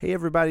Hey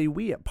everybody,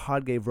 we at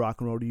Pod Gave Rock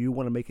and Roll to You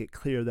want to make it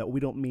clear that we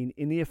don't mean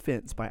any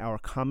offense by our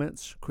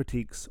comments,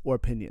 critiques, or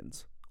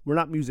opinions. We're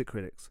not music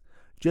critics,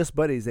 just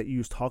buddies that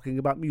use talking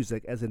about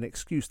music as an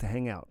excuse to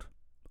hang out.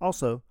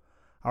 Also,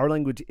 our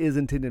language is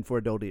intended for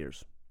adult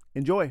ears.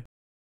 Enjoy!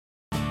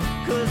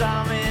 'Cause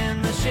I'm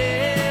in the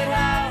shed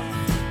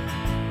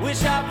house.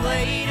 Wish I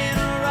played in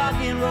a rock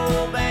and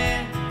roll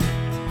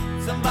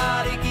band.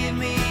 Somebody give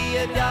me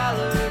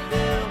 $1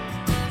 bill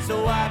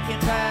so I can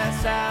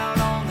pass out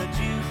on the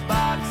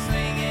jukebox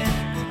singing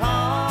honky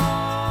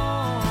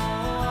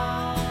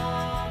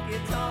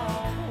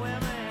tonk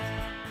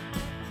women.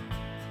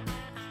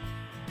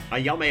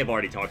 Y'all may have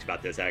already talked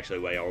about this actually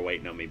while y'all were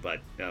waiting on me, but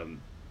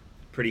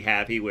pretty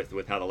happy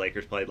with how the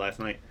Lakers played last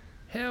night.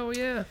 Hell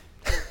yeah.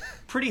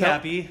 Pretty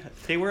happy.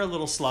 They were a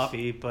little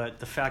sloppy, but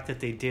the fact that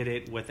they did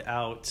it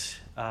without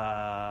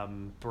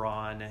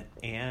Braun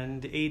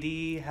and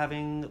AD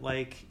having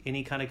like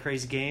any kind of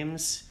crazy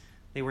games,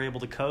 they were able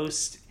to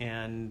coast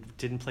and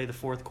didn't play the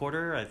fourth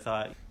quarter. I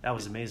thought that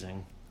was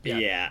amazing.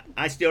 Yeah.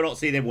 I still don't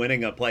see them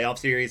winning a playoff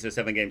series, a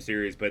 7-game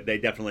series, but they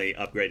definitely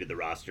upgraded the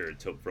roster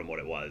from what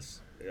it was.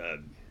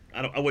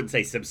 I wouldn't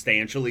say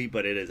substantially,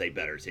 but it is a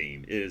better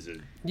team. It is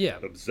an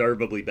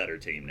observably better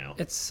team now.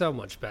 It's so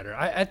much better.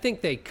 I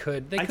think they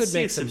could I'd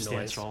make some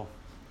substantial. noise.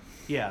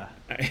 Yeah.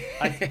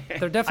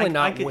 They're definitely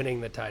not winning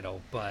the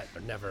title, but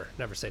never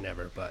say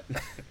never. But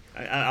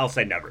I'll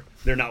say never.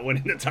 They're not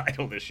winning the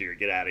title this year.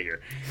 Get out of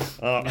here.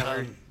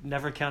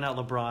 Never count out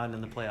LeBron in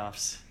the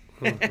playoffs.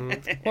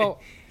 Mm-hmm. Well,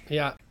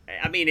 yeah.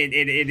 I mean,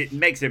 it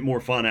makes it more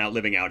fun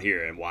living out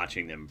here and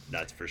watching them.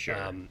 That's for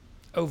sure.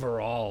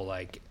 Overall,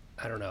 like,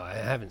 I don't know. I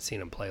haven't seen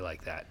them play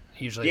like that.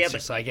 Usually, it's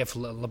just like if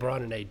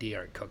LeBron and AD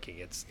aren't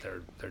cooking,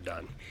 they're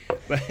done.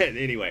 But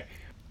anyway,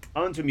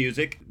 on to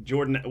music.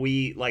 Jordan,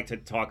 we like to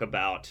talk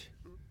about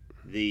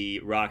the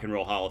Rock and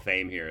Roll Hall of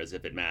Fame here as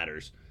if it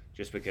matters,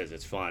 just because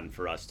it's fun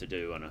for us to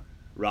do on a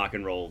rock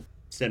and roll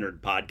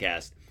centered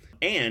podcast.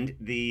 And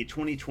the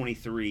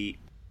 2023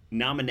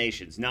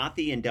 nominations, not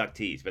the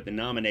inductees, but the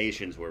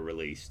nominations were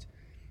released.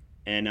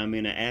 And I'm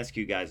going to ask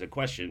you guys a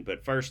question,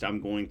 but first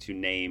I'm going to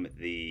name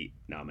the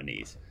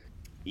nominees.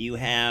 You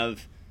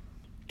have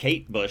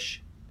Kate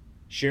Bush,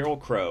 Sheryl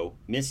Crow,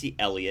 Missy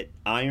Elliott,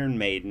 Iron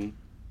Maiden,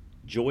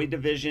 Joy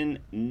Division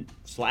 /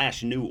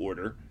 New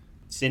Order,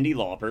 Cyndi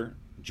Lauper,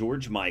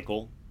 George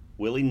Michael,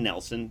 Willie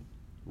Nelson,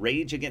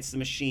 Rage Against the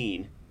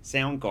Machine,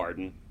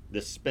 Soundgarden,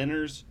 The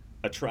Spinners,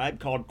 A Tribe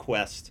Called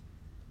Quest,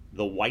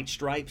 The White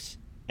Stripes,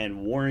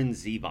 and Warren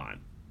Zevon.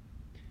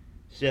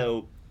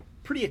 So,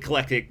 pretty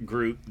eclectic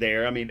group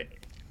there. I mean,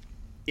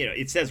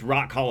 it says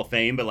Rock Hall of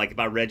Fame, but like if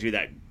I read you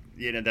that,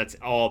 that's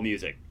all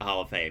music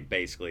Hall of Fame,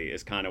 basically,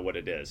 is kind of what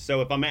it is.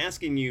 So if I'm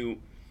asking you,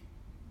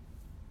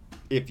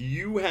 if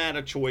you had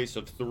a choice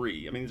of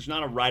 3, I mean, there's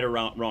not a right or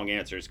wrong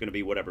answer. It's going to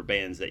be whatever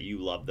bands that you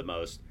love the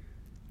most.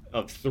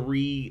 Of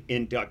 3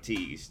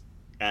 inductees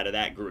out of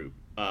that group,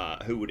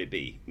 who would it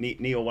be?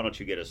 Neil, why don't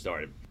you get us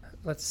started?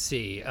 Let's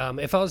see.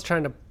 If I was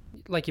trying to,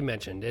 like you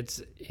mentioned,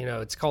 it's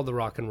called the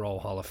Rock and Roll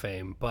Hall of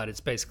Fame, but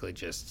it's basically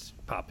just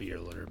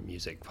Popular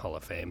Music Hall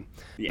of Fame.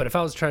 Yeah. But if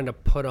I was trying to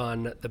put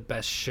on the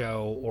best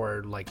show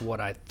or like what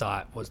I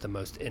thought was the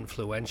most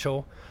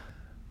influential,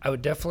 I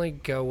would definitely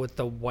go with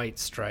the White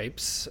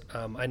Stripes.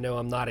 I know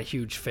I'm not a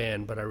huge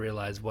fan, but I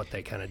realize what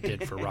they kind of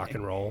did for rock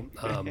and roll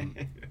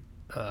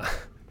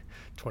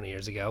 20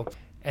 years ago.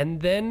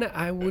 And then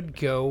I would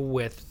go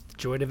with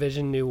Joy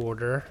Division, New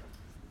Order,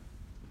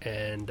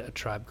 and A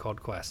Tribe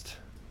Called Quest.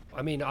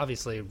 I mean,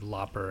 obviously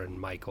Lauper and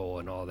Michael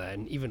and all that,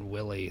 and even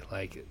Willie.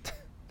 Like,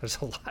 there's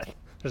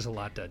a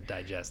lot to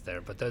digest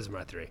there. But those are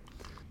my 3.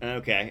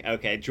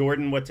 Okay.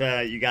 Jordan, what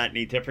you got?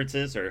 Any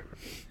differences or?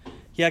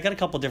 Yeah, I got a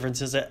couple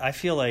differences. I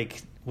feel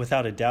like,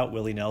 without a doubt,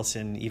 Willie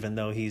Nelson, even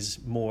though he's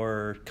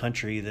more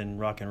country than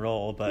rock and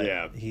roll,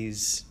 but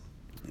he's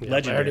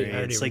legendary. I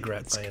already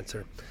regret my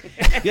answer.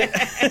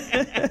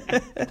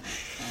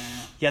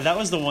 Yeah, that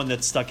was the one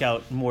that stuck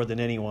out more than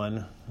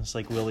anyone. It's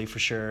like Willie for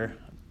sure.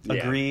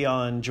 Agree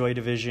on Joy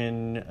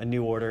Division, A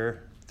New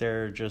Order.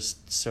 They're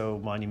just so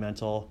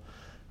monumental,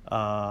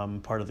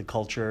 part of the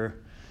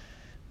culture.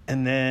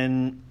 And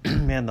then,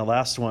 man, the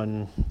last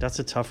one, that's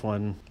a tough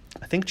one.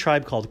 I think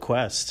Tribe Called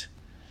Quest.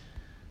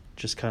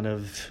 Just kind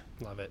of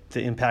love it.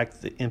 The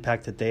impact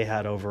that they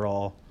had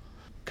overall.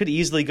 Could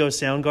easily go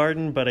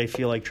Soundgarden, but I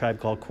feel like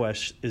Tribe Called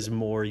Quest is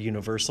more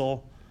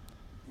universal.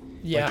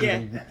 Yeah.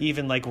 Like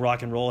even like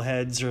rock and roll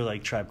heads or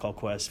like Tribe Called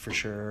Quest for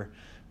sure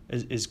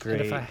is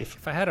great.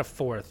 If I had a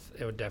 4th,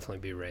 it would definitely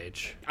be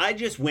Rage. I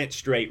just went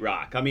straight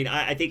rock. I mean,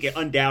 I think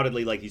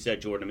undoubtedly, like you said,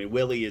 Jordan, I mean,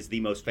 Willie is the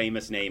most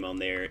famous name on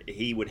there.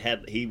 He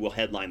will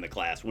headline the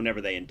class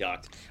whenever they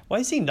induct. Why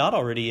is he not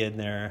already in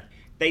there?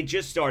 They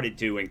just started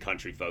doing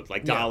country folks.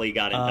 Like Dolly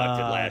got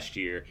inducted last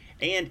year.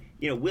 And,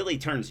 Willie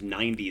turns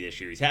 90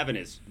 this year. He's having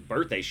his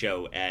birthday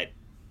show at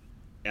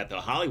the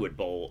Hollywood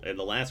Bowl in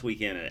the last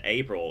weekend of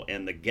April,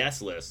 and the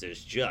guest list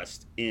is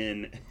just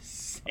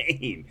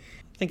insane.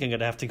 I think I'm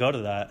going to have to go to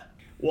that.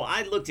 Well,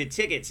 I looked at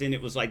tickets and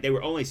it was like they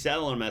were only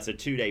selling them as a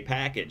 2-day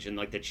package, and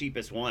like the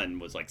cheapest one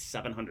was like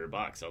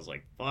 $700. I was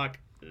like, fuck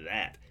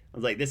that. I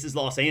was like, this is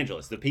Los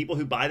Angeles. The people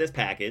who buy this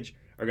package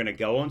are gonna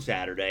go on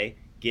Saturday,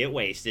 get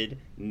wasted,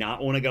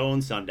 not want to go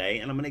on Sunday,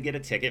 and I'm gonna get a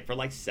ticket for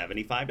like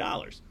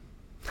 $75.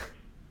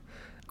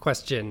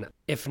 Question: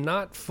 if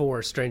not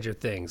for Stranger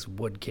Things,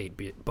 would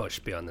Kate Bush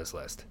be on this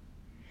list?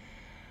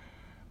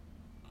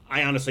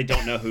 I honestly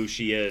don't know who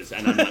she is,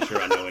 and I'm not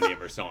sure I know any of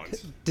her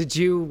songs. Did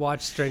you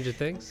watch Stranger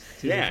Things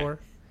season 4? Yeah.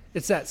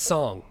 It's that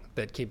song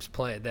that keeps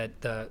playing, that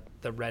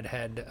the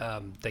redhead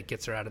that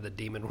gets her out of the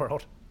demon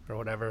world or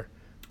whatever.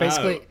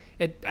 Basically,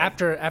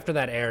 after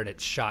that aired, it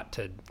shot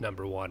to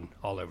 #1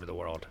 all over the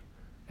world,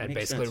 and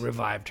basically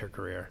revived her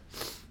career.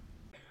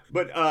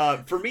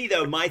 But for me,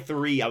 though, my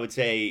 3, I would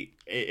say,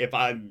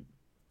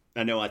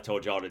 I know I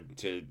told y'all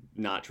to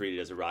not treat it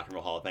as a Rock and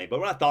Roll Hall of Fame,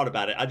 but when I thought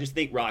about it, I just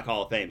think Rock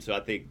Hall of Fame. So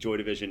I think Joy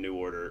Division, New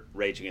Order,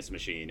 Rage Against the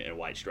Machine, and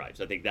White Stripes.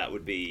 I think that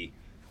would be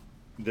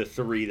the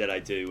 3 that I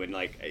do. And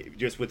like,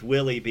 just with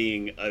Willie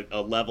being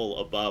a level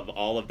above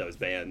all of those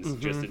bands,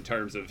 just in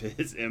terms of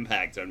his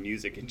impact on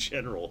music in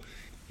general,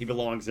 he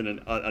belongs in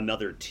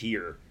another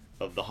tier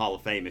of the Hall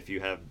of Fame if you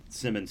have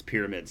Simmons'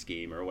 Pyramid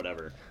Scheme or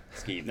whatever.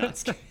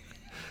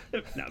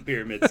 Not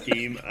Pyramid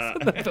Scheme.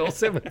 Bill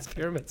Simmons'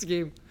 Pyramid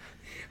Scheme.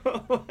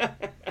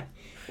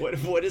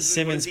 What is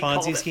Simmons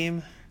Ponzi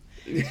scheme?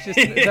 It's just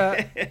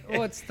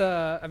it's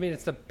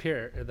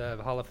the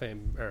Hall of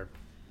Fame, or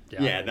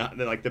not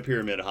like the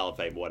Pyramid Hall of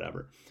Fame,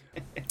 whatever.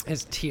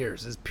 His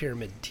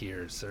pyramid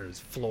tiers, or his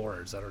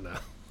floors. I don't know.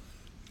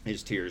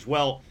 His tiers.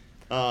 Well,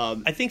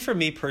 I think for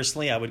me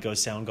personally, I would go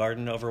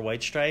Soundgarden over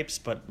White Stripes,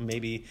 but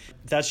maybe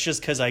that's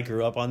just because I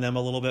grew up on them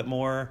a little bit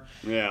more.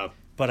 Yeah.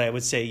 But I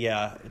would say,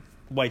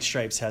 White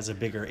Stripes has a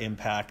bigger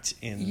impact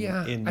in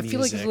music. I feel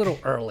like it's a little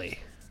early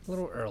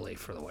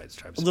for the White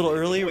Stripes. A little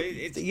early?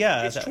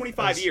 It's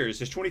 25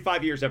 years. It's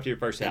 25 years after your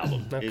first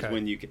album is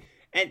when you can.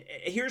 And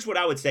here's what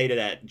I would say to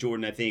that,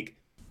 Jordan. I think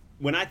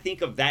when I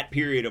think of that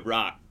period of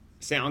rock,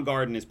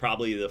 Soundgarden is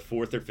probably the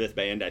 4th or 5th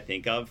band I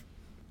think of.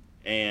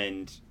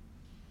 And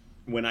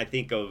when I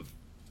think of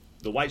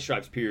the White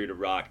Stripes period of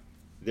rock,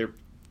 they're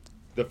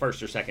the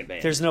 1st or 2nd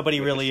band. There's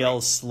nobody really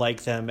else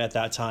like them at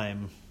that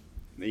time.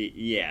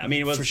 Yeah, I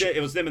mean,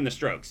 it was them and the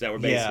Strokes that were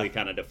basically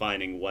kind of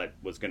defining what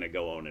was going to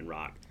go on in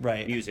rock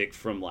music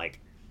from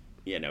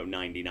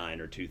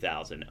 99 or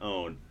 2000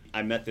 on.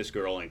 I met this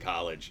girl in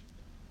college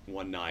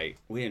one night.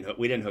 We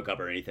didn't hook up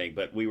or anything,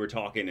 but we were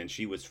talking, and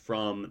she was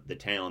from the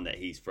town that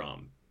he's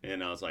from,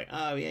 and I was like,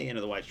 oh yeah,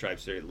 the White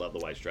Stripes. I love the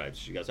White Stripes.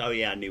 She goes, oh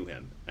yeah, I knew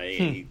him.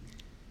 I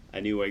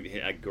knew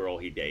a girl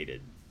he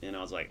dated, and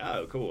I was like,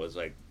 oh cool. I was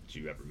like, did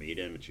you ever meet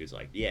him? And she was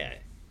like, yeah,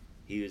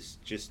 he was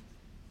just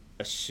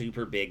a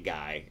super big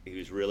guy. He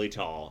was really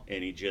tall,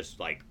 and he just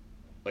like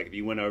if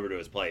you went over to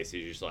his place,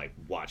 he just like,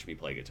 watch me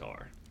play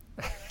guitar.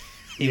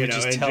 He would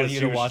just tell you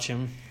to watch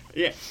him.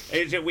 Yeah,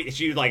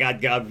 she was like,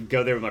 I'd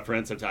go there with my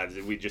friends sometimes,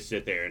 and we'd just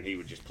sit there, and he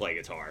would just play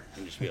guitar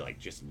and just be like,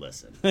 just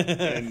listen,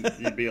 and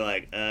you'd be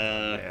like,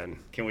 man,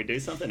 can we do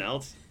something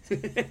else?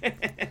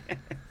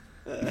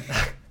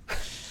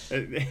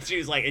 She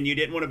was like, and you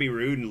didn't want to be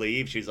rude and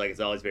leave. She was like, it's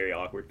always very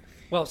awkward.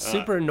 Well,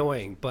 super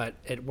annoying, but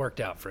it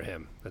worked out for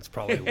him. That's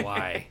probably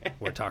why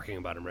we're talking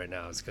about him right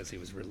now, is because he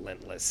was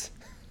relentless.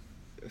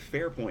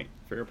 Fair point.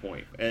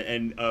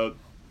 And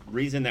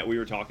reason that we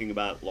were talking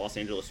about Los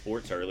Angeles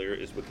sports earlier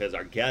is because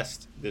our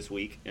guest this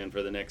week and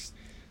for the next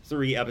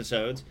 3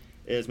 episodes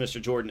is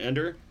Mr. Jordan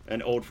Ender,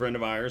 an old friend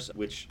of ours,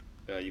 which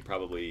you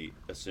probably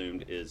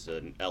assumed is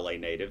an LA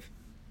native.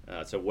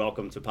 So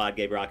welcome to Pod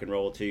Gave Rock and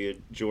Roll to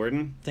you,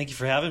 Jordan. Thank you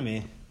for having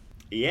me.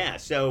 Yeah,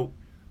 so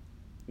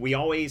we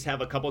always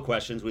have a couple of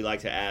questions we like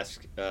to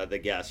ask the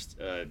guest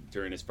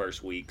during his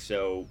first week.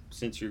 So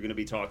since you're going to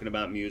be talking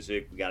about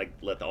music, we got to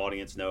let the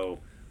audience know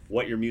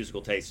what your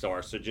musical tastes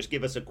are. So just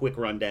give us a quick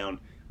rundown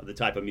of the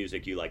type of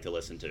music you like to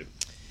listen to.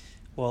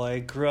 Well, I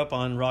grew up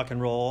on rock and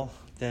roll,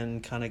 then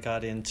kind of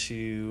got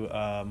into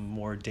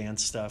more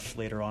dance stuff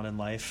later on in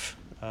life.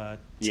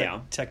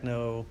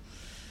 Techno,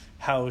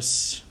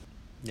 house,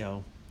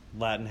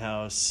 Latin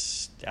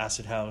house,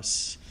 acid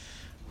house.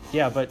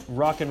 Yeah, but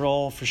rock and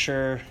roll for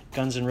sure.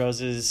 Guns N'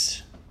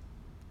 Roses,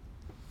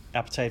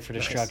 Appetite for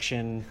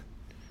Destruction.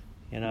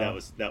 That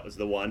was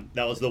the one.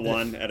 That was the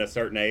one at a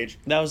certain age.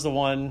 That was the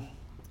one.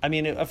 I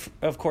mean,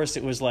 of course,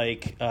 it was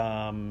like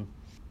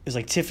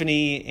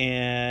Tiffany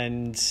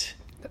and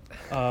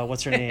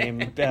what's her name?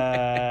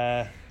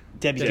 Debbie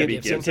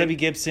Gibson. Debbie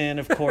Gibson,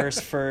 of course,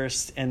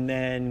 first, and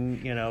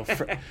then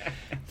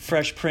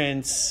Fresh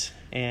Prince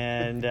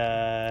and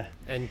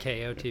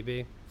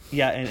NKOTB.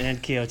 Yeah,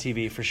 and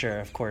KOTB for sure,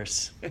 of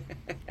course.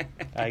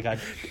 I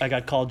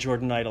got called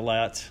Jordan Knight a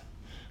lot.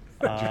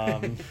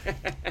 Jordan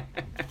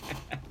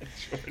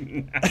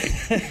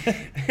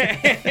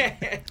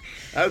Knight.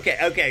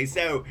 Okay.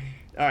 So,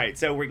 all right.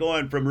 So we're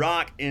going from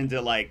rock into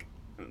like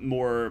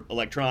more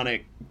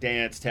electronic,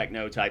 dance,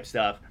 techno type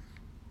stuff.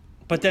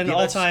 But then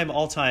all time,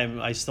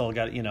 I still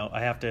got I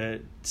have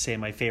to say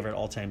my favorite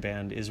all time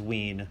band is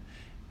Ween,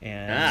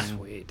 and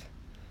sweet.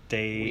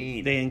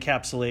 They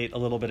encapsulate a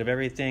little bit of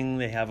everything.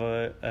 They have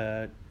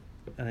an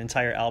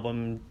entire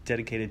album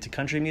dedicated to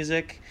country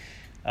music.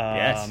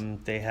 Yes.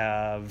 They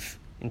have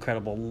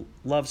incredible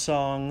love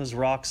songs,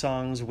 rock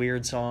songs,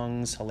 weird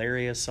songs,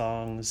 hilarious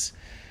songs.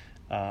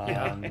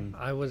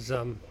 I was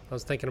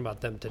thinking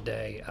about them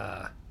today,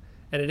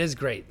 and it is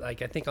great.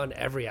 Like, I think on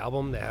every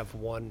album they have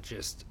one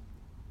just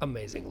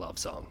amazing love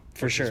song.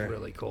 For which sure. is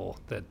really cool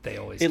that they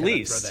always At kinda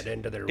least throw that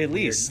into their at weird,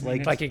 least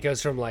like it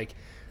goes from like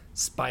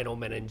spinal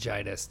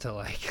meningitis to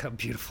like a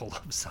beautiful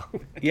love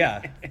song.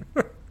 Yeah.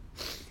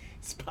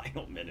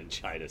 Spinal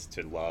meningitis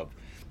to love.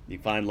 You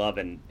find love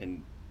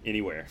in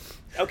anywhere.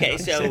 Okay,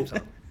 so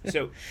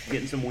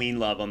getting some Ween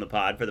love on the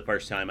pod for the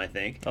first time, I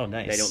think. Oh,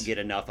 nice. They don't get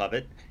enough of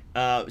it.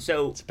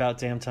 So It's about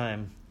damn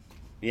time.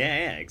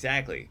 yeah,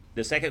 exactly.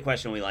 The second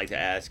question we like to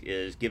ask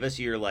is, give us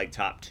your like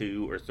top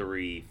 2 or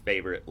 3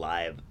 favorite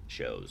live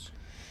shows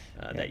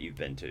that you've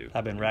been to.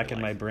 I've been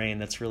racking my brain.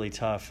 That's really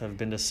tough. I've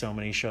been to so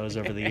many shows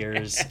over the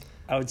years.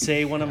 I would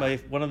say one of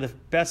the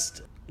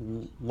best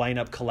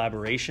lineup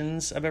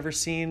collaborations I've ever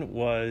seen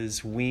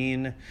was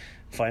Ween,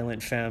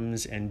 Violent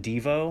Femmes, and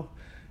Devo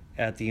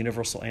at the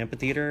Universal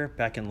Amphitheater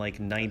back in like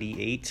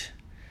 '98.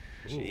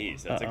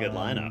 Jeez, that's a good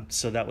lineup.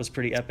 So that was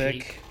pretty epic.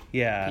 peak.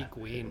 Yeah, Peak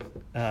Ween.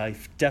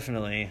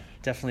 definitely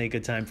a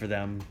good time for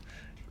them.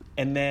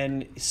 And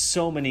then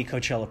so many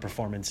Coachella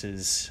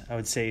performances. I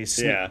would say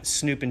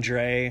Snoop and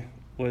Dre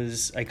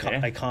was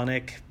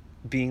iconic.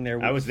 Being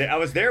there, I was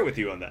there with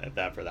you on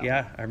that for that.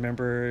 Yeah, I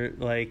remember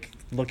like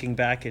looking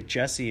back at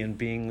Jessie and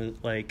being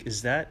like,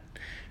 "Is that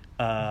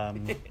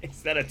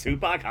Is that a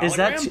Tupac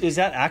hologram? is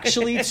that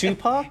actually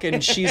Tupac?"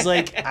 And she's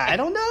like, "I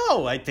don't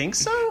know. I think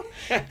so."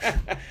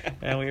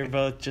 And we were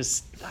both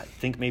just, I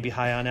think, maybe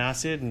high on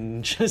acid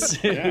and just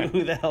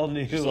who the hell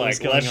knew what was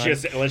going on.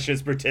 Let's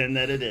just pretend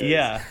that it is.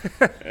 Yeah.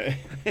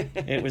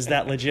 It was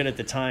that legit at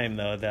the time,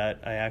 though, that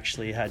I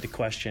actually had to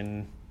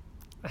question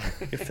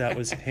if that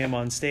was him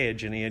on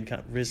stage and he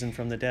had risen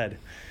from the dead.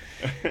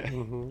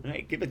 All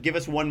right, give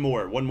us one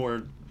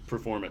more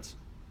performance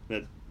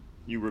that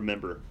you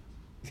remember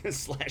 /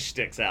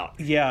 sticks out.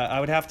 Yeah, I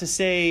would have to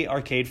say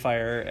Arcade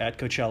Fire at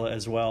Coachella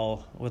as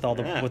well, with all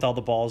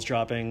the balls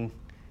dropping,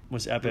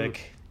 was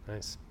epic.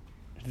 Nice.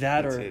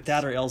 That or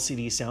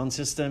LCD Sound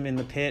System in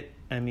the pit.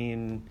 I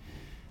mean,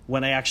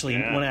 when I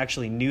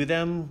actually knew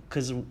them,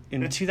 because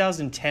in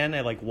 2010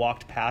 I like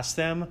walked past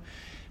them,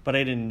 but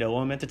I didn't know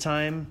them at the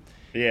time.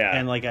 Yeah.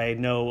 And like I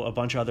know a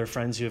bunch of other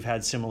friends who have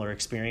had similar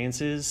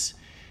experiences,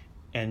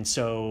 and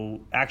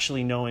so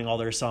actually knowing all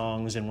their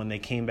songs and when they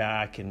came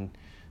back and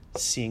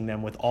seeing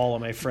them with all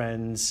of my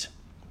friends.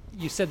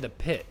 You said the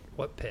pit.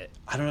 What pit?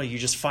 I don't know. You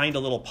just find a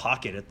little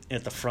pocket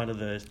at the front of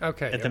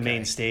the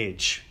main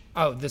stage.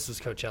 Oh, this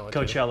was Coachella.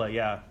 Coachella,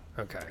 yeah.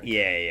 Okay.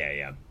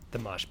 Yeah. The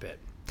mosh pit.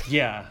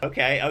 Yeah.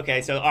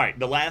 Okay. So, all right.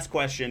 The last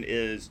question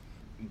is,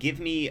 give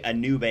me a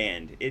new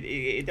band.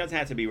 It doesn't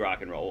have to be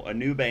rock and roll. A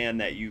new band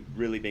that you've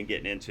really been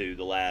getting into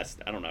the last,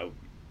 I don't know,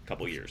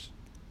 couple years.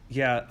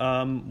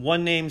 Yeah.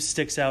 One name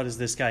sticks out is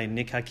this guy,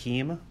 Nick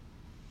Hakim.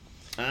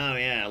 Oh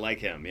yeah, I like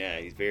him. Yeah,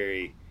 he's a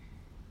very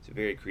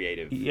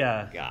creative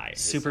guy.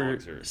 His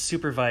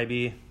super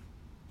vibey.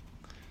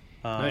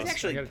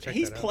 Nice.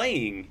 He's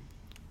playing.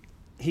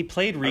 He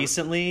played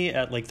recently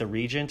at like the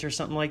Regent or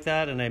something like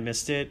that, and I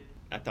missed it.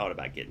 I thought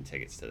about getting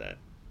tickets to that,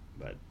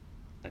 but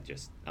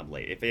I'm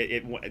late. If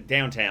it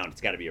downtown,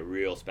 it's got to be a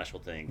real special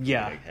thing.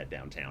 Yeah, to head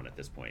downtown at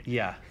this point.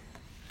 Yeah,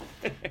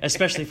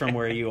 especially from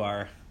where you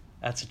are.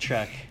 That's a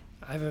trek.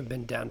 I haven't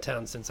been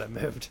downtown since I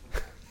moved.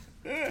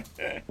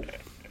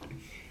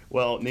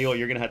 Well, Neil,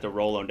 you're gonna have to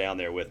roll on down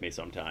there with me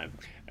sometime.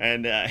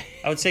 And I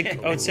would say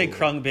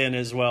Krungbin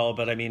as well,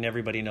 but I mean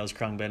everybody knows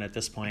Krungbin at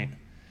this point.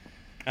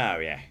 Oh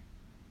yeah.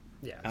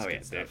 Yeah. Oh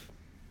yeah. Stuff.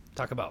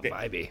 Talk about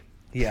vibey.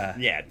 Yeah.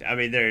 Yeah. I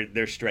mean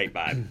they're straight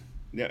vibe.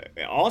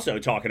 Also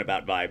talking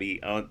about vibey.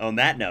 On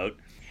that note,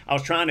 I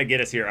was trying to get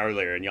us here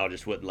earlier, and y'all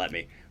just wouldn't let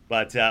me.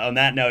 But on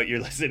that note,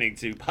 you're listening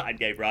to Pod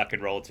Gave Rock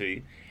and Roll to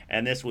you,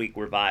 and this week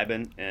we're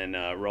vibing and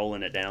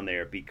rolling it down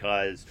there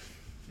because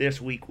this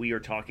week we are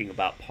talking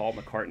about Paul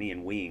McCartney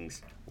and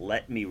Wings,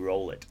 Let Me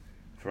Roll It,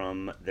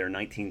 from their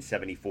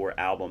 1974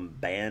 album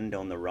Band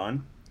on the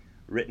Run,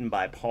 written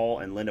by Paul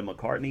and Linda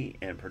McCartney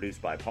and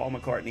produced by Paul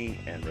McCartney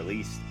and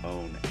released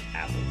on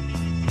Apple.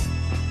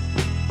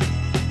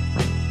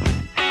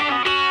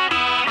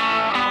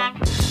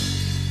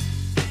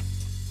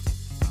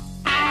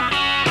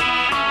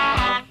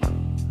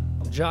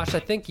 Josh, I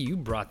think you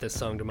brought this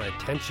song to my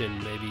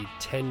attention maybe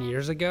 10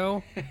 years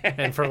ago.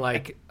 And for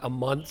like a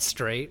month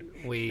straight,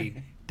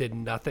 we did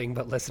nothing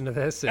but listen to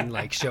this and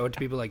like show it to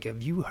people like,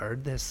 have you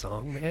heard this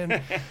song, man?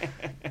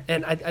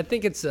 And I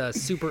think it's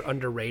super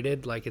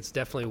underrated. Like, it's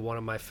definitely one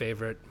of my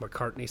favorite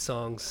McCartney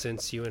songs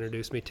since you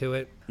introduced me to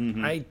it.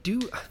 Mm-hmm. I do,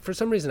 for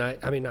some reason,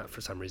 I mean, not for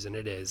some reason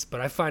it is,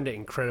 but I find it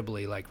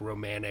incredibly like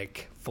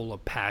romantic, full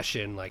of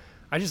passion. Like,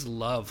 I just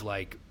love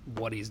like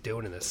what he's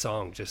doing in this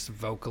song, just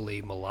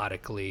vocally,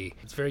 melodically.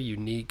 It's very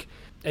unique.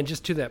 And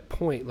just to that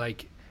point,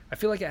 like, I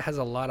feel like it has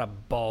a lot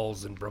of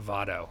balls and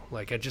bravado.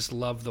 Like, I just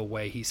love the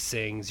way he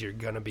sings, "You're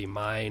Gonna Be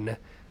Mine."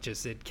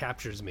 Just, it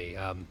captures me.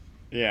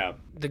 Yeah.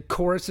 The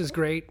chorus is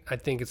great. I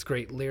think it's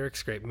great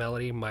lyrics, great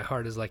melody. "My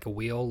heart is like a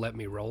wheel, let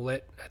me roll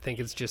it." I think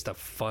it's just a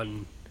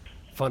fun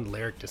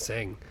lyric to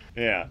sing.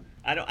 Yeah.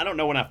 I don't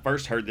know when I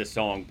first heard this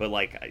song, but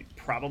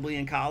probably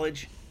in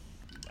college.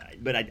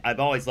 But I've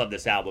always loved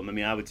this album. I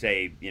mean, I would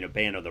say,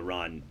 Band on the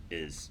Run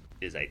is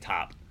a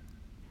top,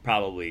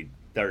 probably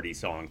 30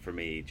 song for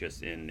me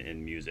just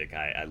in music.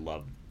 I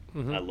love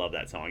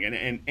that song.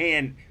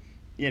 And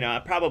I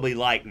probably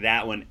like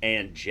that one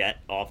and Jet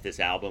off this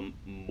album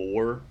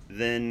more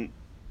than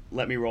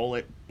Let Me Roll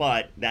It,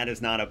 but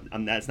that's not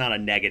a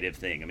negative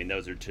thing. I mean,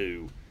 those are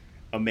two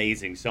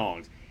amazing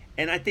songs.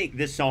 And I think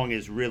this song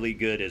is really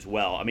good as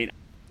well. I mean,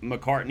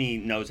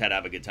 McCartney knows how to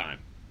have a good time.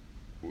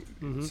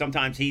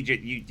 Sometimes he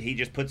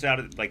just puts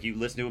out, you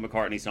listen to a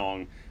McCartney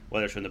song,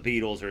 whether it's from the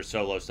Beatles or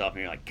solo stuff,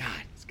 and you're like,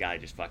 God, this guy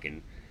just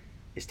fucking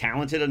is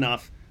talented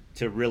enough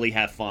to really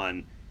have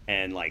fun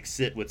and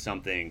sit with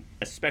something,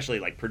 especially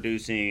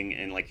producing,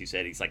 and like you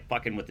said, he's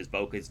fucking with his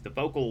vocals. The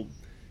vocal,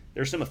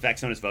 there's some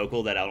effects on his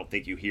vocal that I don't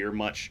think you hear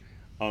much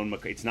on.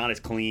 It's not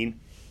as clean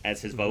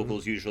as his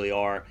vocals usually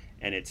are,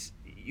 and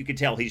you can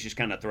tell he's just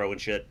kind of throwing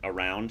shit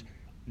around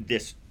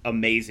this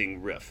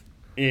amazing riff.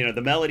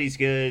 The melody's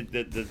good,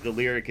 the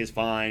lyric is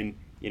fine,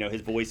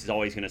 his voice is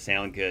always going to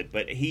sound good,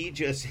 but he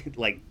just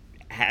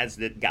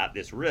got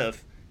this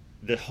riff.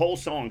 The whole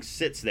song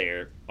sits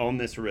there on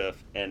this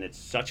riff, and it's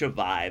such a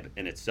vibe,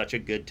 and it's such a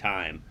good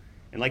time.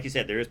 And like you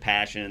said, there is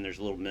passion, there's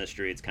a little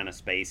mystery, it's kind of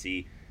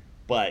spacey,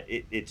 but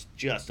it's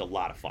just a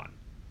lot of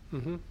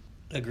fun.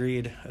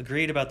 Agreed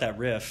about that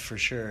riff for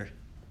sure.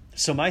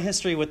 So my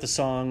history with the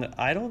song,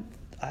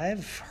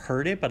 I've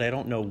heard it, but I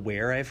don't know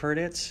where I've heard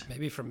it.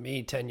 Maybe from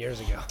me 10 years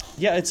ago.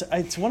 Yeah,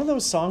 it's one of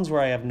those songs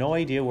where I have no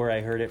idea where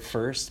I heard it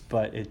first,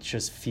 but it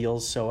just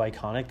feels so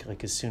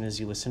iconic. As soon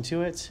as you listen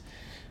to it,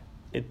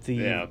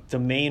 the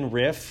main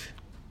riff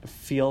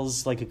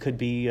feels like it could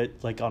be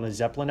on a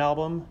Zeppelin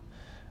album.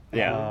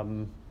 Yeah.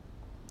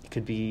 It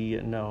could be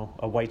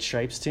a White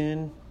Stripes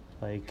tune.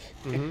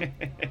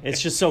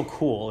 It's just so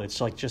cool.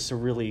 It's just a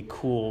really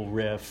cool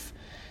riff.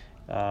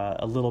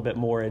 A little bit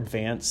more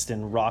advanced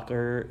and rock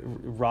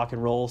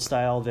and roll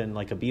style than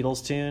a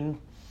Beatles tune.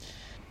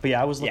 But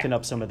yeah, I was looking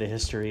up some of the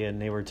history,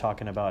 and they were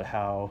talking about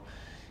how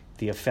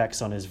the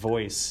effects on his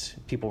voice,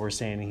 people were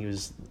saying he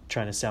was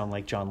trying to sound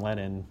like John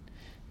Lennon,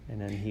 and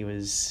then he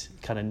was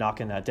kind of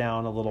knocking that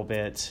down a little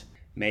bit.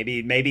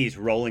 Maybe he's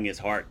rolling his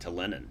heart to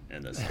Lennon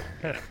in this.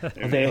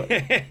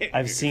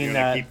 I've seen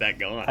that. Keep that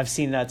going. I've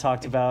seen that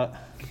talked about.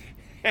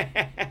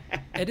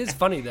 It is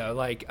funny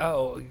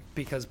though,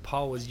 because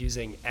Paul was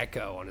using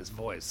echo on his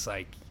voice.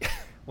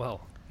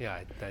 Well, yeah,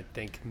 I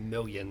think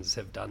millions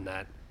have done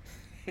that.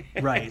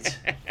 Right.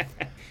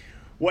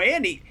 Well,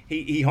 and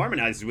he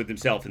harmonizes with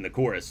himself in the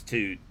chorus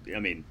to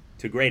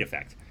great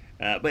effect.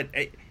 But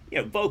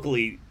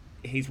vocally,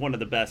 he's one of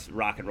the best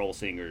rock and roll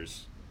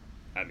singers.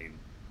 I mean,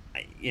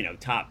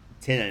 top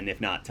 10, if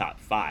not top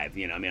 5.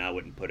 I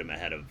wouldn't put him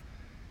ahead of.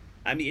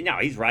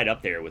 He's right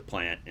up there with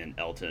Plant and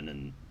Elton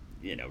and.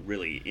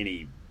 Really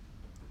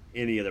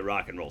any of the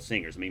rock and roll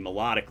singers.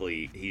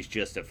 Melodically, he's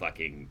just a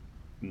fucking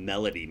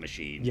melody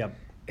machine. Yep.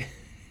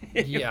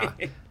 Yeah.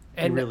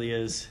 And he really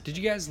is. Did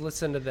you guys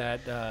listen to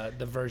that,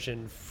 the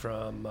version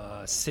from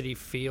City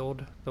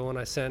Field, the one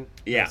I sent?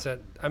 Yeah.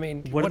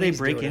 What did they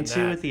break into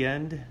at the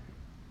end?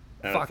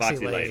 Foxy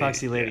Lady.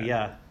 Foxy Lady,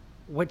 yeah.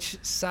 Which,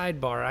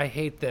 sidebar, I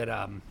hate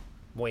that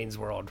Wayne's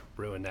World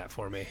ruined that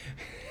for me.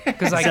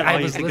 Because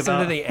I was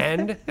listening to the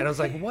end, and I was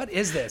like, what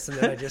is this? And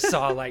then I just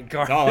saw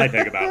That's all I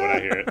think about when I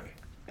hear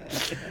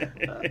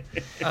it.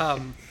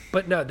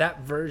 But no,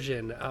 that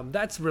version,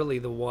 that's really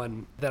the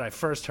one that I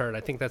first heard. I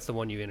think that's the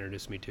one you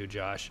introduced me to,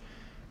 Josh.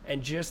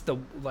 And just the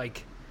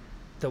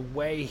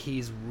way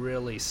he's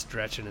really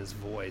stretching his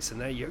voice, and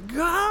then you're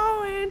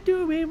going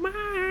to be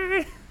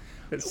mine.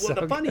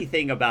 The funny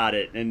thing about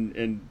it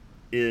and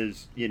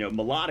is,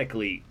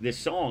 melodically, this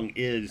song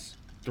is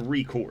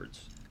 3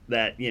 chords.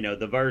 That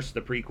the verse,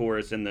 the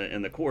pre-chorus, and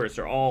the chorus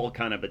are all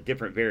kind of a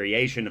different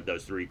variation of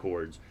those 3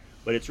 chords,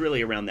 but it's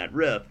really around that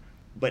riff.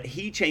 But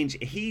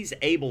he's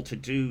able to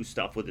do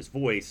stuff with his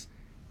voice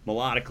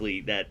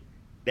melodically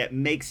that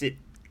makes it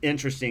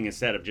interesting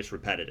instead of just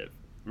repetitive,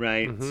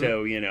 right?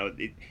 So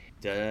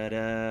da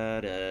da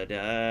da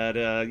da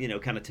da,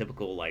 kind of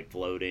typical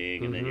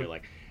floating, and then you're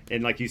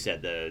and like you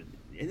said,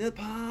 in the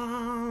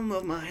palm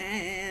of my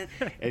hand,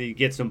 and you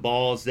get some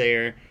balls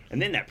there,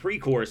 and then that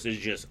pre-chorus is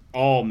just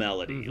all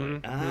melody.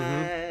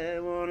 I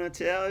want to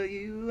tell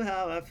you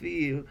how I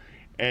feel,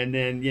 and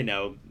then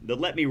the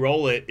Let Me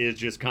Roll It is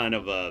just kind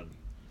of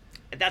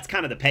that's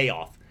kind of the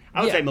payoff.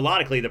 I would say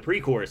melodically, the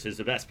pre-chorus is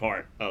the best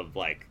part of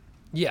the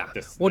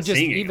just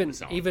singing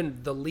even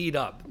the lead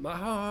up. My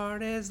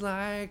heart is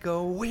like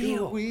a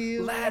wheel.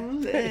 Let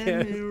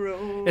me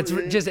roll it's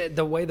it. just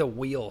the way the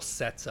wheel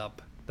sets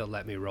up the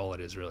Let Me Roll It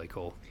is really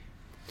cool.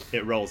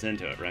 It rolls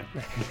into it, right?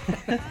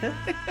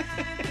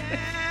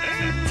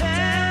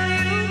 Tell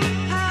you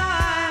how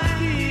I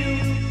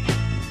feel.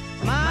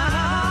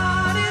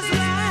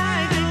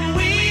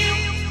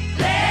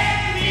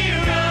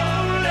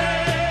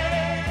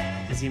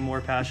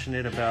 more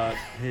passionate about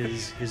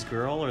his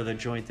girl or the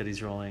joint that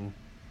he's rolling?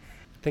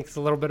 I think it's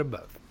a little bit of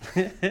both.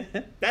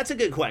 That's a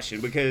good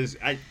question, because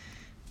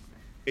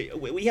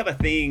we have a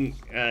thing,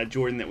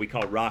 Jordan, that we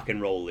call rock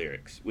and roll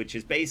lyrics, which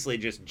is basically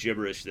just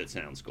gibberish that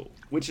sounds cool,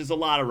 which is a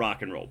lot of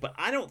rock and roll. But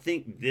I don't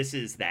think this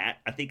is that.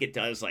 I think it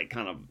does like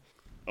kind of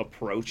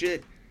approach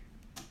it,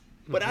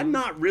 but I'm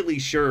not really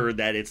sure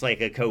that it's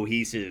like a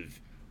cohesive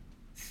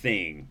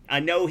thing. I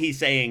know he's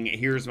saying,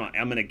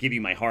 I'm going to give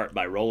you my heart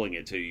by rolling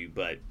it to you,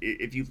 but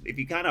if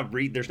you kind of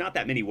read, there's not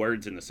that many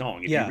words in the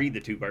song. If you read the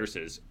two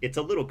verses, it's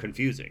a little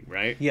confusing,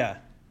 right? Yeah,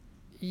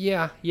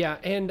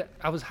 and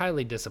I was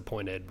highly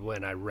disappointed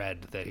when I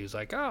read that he was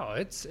like, "Oh,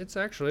 it's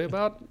actually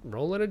about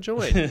rolling a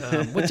joint,"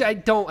 which I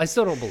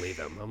still don't believe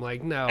him. I'm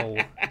like, no.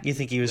 You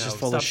think he was just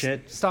full of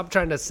shit? Stop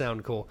trying to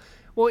sound cool.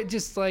 Well, it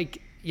just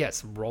like,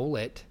 yes, roll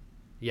it,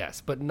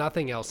 yes, but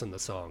nothing else in the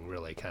song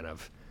really kind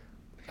of.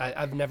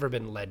 I've never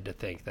been led to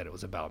think that it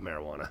was about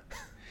marijuana.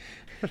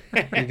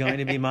 You're going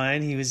to be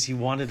mine. He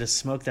wanted to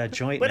smoke that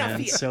joint,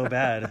 man, so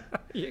bad.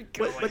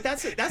 But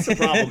that's the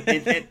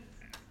problem.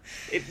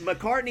 If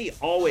McCartney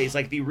always,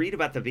 like, if you read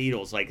about the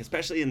Beatles, like,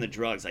 especially in the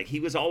drugs, like, he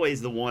was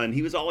always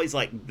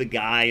like the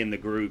guy in the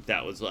group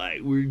that was like,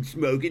 we're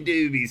smoking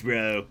doobies,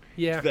 bro.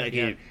 Yeah.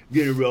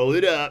 Gonna roll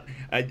it up.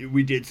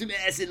 We did some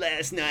acid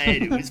last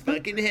night. It was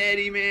fucking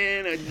heady,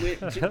 man. I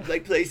went to,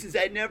 like, places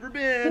I'd never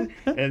been.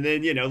 And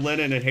then,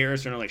 Lennon and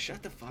Harrison are like,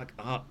 shut the fuck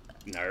up,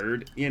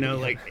 nerd.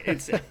 Like,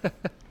 it's...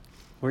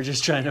 We're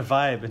just trying to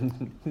vibe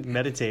and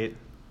meditate.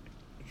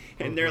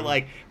 And they're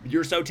like,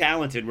 you're so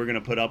talented, we're going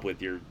to put up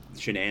with your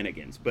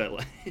shenanigans.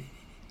 But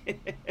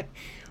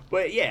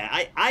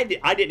yeah, I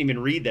didn't even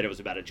read that it was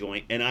about a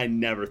joint, and I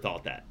never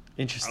thought that.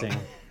 Interesting.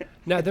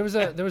 No, there was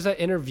an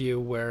interview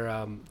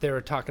where they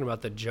were talking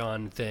about the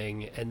John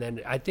thing, and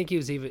then I think he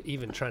was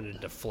even trying to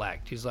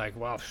deflect. He's like,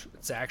 well,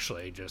 it's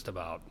actually just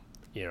about,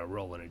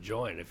 rolling a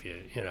joint if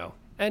you.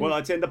 And, well,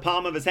 it's in the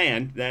palm of his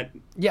hand. That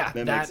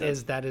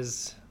is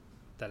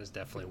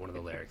definitely one of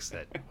the lyrics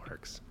that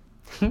works.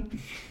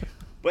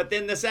 But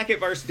then the second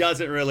verse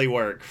doesn't really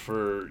work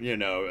for,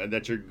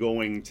 that you're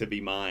going to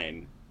be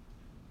mine.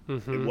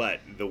 Mm-hmm.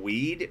 What, the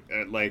weed?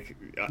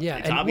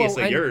 It's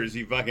obviously yours.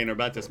 You fucking are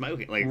about to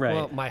smoke it. Like, right.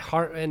 Well, my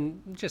heart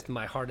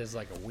is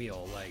like a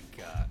wheel.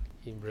 Like,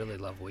 you really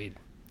love weed.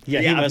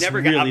 Yeah, he must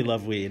really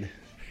love weed.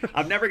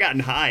 I've never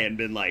gotten high and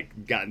been,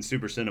 gotten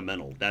super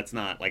sentimental. That's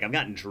not, I've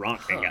gotten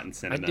drunk and gotten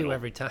sentimental. I do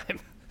every time.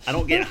 I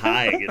don't get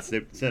high and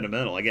get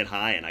sentimental. I get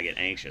high and I get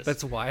anxious.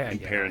 That's why I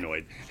get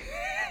paranoid.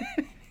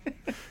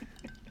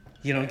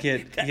 You don't get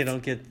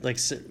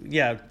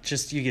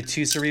you get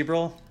too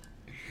cerebral.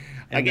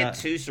 I get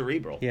too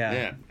cerebral.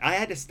 Yeah. I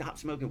had to stop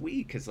smoking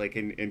weed because,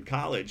 in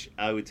college,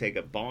 I would take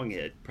a bong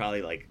hit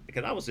probably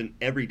because I was an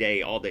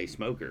everyday, all day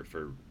smoker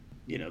for,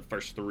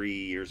 first 3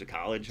 years of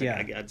college. Yeah.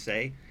 I'd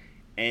say,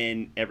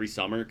 and every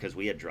summer because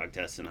we had drug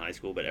tests in high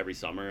school, but every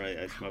summer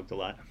I smoked a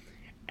lot,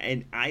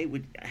 and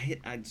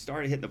I'd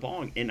started hitting the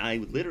bong, and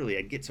I'd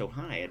get so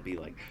high I'd be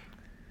like,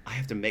 I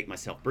have to make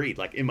myself breathe.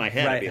 Like in my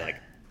head, I'd be like,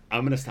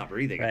 I'm going to stop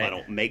breathing if I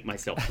don't make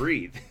myself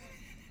breathe.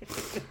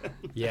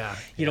 Yeah.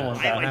 You don't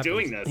want that. Why am I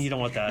doing this? You don't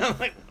want that. I'm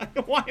like,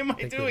 why am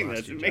I doing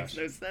this? It makes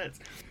no sense.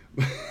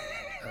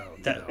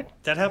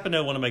 That happened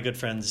to one of my good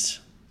friends,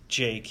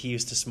 Jake. He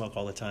used to smoke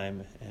all the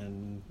time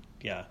and,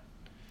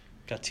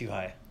 got too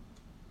high.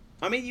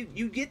 I mean,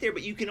 you get there,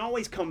 but you can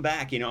always come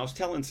back. I was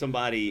talking to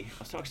somebody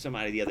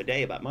the other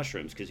day about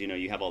mushrooms because,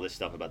 you have all this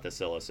stuff about the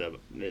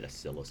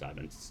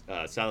psilocybin,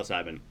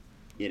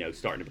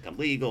 starting to become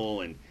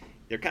legal, and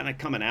they're kind of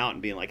coming out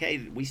and being like,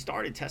 hey, we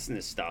started testing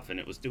this stuff and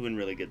it was doing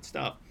really good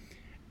stuff.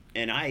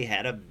 And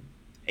I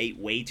ate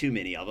way too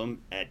many of them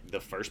at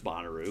the first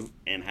Bonnaroo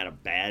and had a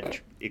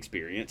bad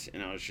experience.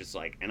 And I was just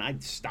like, and I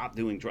stopped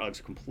doing drugs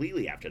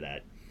completely after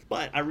that.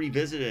 But I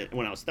revisited it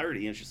when I was 30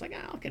 and it's just like,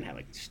 I can have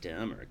a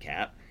stem or a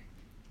cap.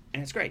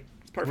 And it's great.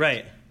 It's perfect.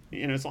 Right.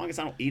 As long as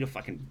I don't eat a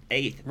fucking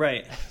eighth.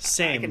 Right.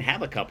 Same. I can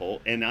have a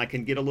couple and I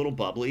can get a little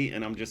bubbly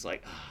and I'm just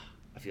like,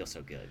 I feel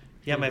so good.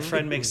 Yeah, my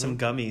friend makes some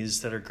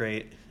gummies that are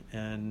great.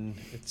 And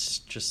it's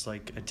just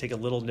like I take a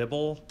little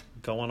nibble,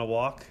 go on a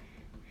walk.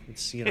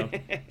 It's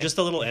just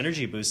a little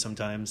energy boost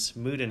sometimes,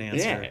 mood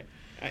enhancer.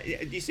 Yeah.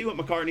 Do you see what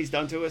McCartney's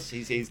done to us?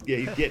 He's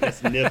getting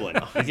us nibbling.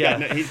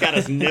 He's got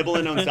us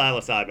nibbling on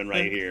psilocybin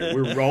right here.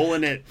 We're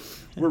rolling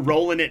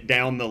it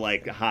down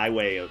the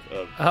highway of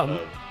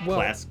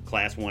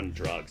class 1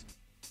 drugs.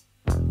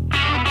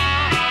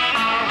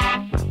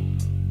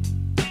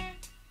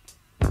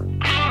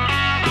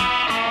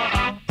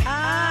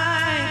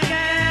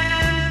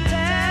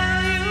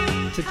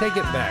 To take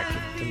it back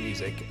to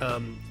music,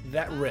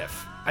 that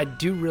riff, I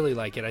do really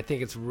like it. I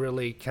think it's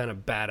really kind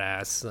of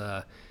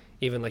badass,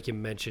 even like you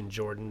mentioned,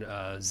 Jordan,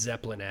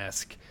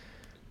 Zeppelin-esque.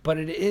 But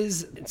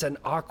it's an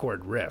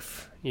awkward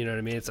riff. You know what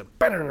I mean? It's a...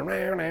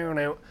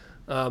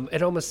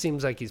 it almost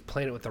seems like he's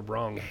playing it with the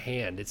wrong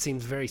hand. It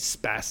seems very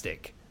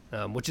spastic,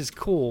 which is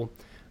cool.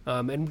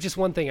 And just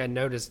one thing I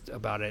noticed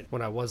about it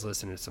when I was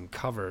listening to some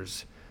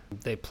covers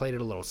they played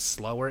it a little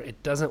slower.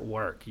 It doesn't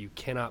work. You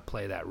cannot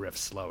play that riff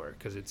slower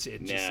because it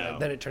just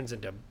then it turns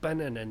into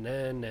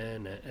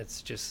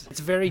it's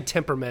very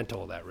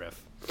temperamental, that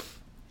riff.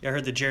 Yeah, I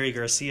heard the Jerry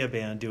Garcia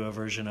band do a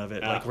version of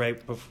it like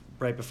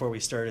right before we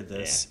started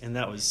this, and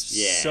that was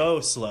so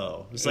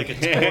slow. It was like a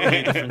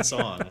totally different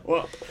song.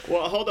 Well,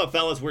 hold up,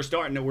 fellas. We're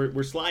sliding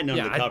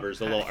under the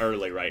covers a little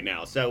early right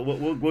now, so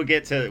we'll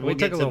get to we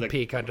took a little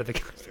peek under the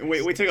covers.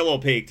 We took a little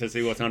peek to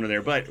see what's under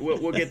there, but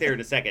we'll get there in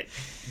a second.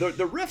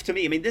 The riff to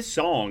me, I mean, this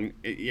song,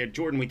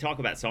 Jordan. We talk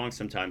about songs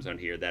sometimes on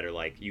here that are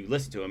like you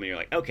listen to them and you're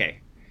like,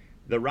 okay,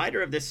 the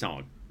writer of this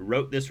song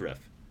wrote this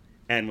riff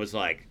and was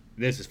like,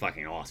 this is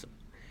fucking awesome.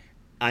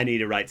 I need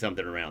to write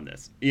something around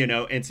this,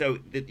 and so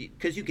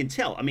because you can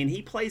tell, I mean,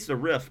 he plays the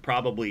riff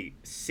probably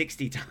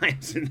 60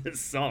 times in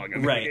this song. I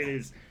mean, right. It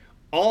is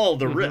all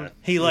the riff.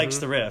 He likes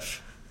the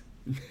riff.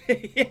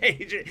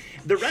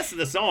 The rest of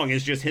the song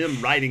is just him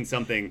writing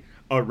something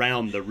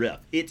around the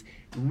riff. It's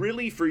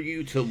really for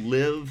you to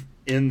live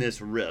in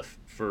this riff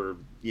for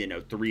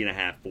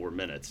 3.5, 4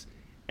 minutes,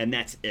 and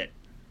that's it.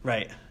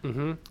 Right.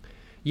 Mm-hmm.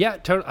 Yeah,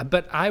 totally.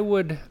 But I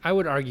would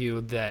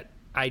argue that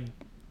I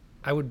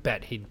would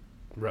bet he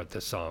wrote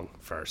the song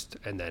first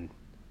and then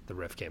the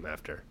riff came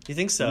after. You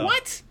think so?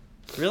 What?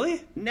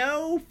 Really?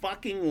 No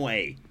fucking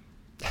way.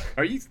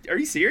 Are you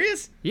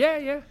serious?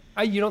 Yeah.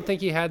 You don't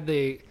think he had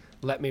the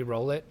 "Let Me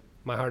Roll It"?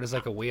 My heart is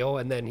like a wheel,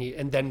 and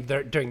then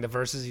during the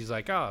verses he's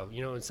like, "Oh,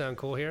 it would sound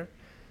cool here."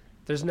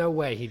 There's no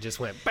way he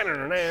just went.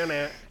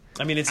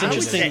 I mean, it's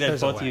interesting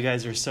that both of you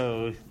guys are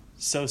so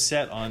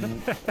set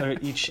on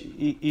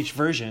each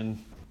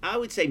version. I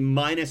would say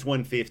minus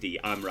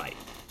 150. I'm right.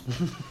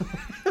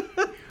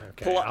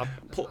 Okay, I'll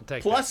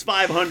take plus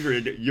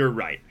 500. You're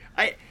right.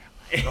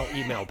 I'll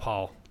email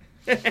Paul.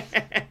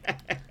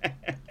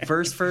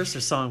 Verse first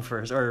or song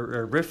first,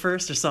 or riff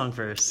first or song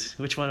first?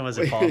 Which one was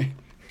it, Paul?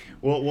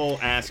 We'll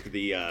ask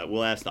the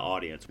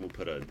audience. We'll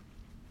put a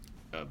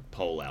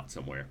poll out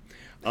somewhere.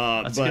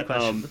 That's a good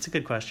question. That's a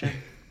good question.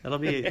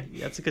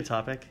 That's a good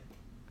topic.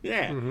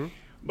 Yeah. Mm-hmm.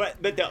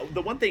 But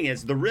the one thing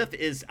is, the riff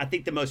is, I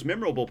think, the most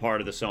memorable part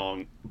of the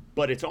song,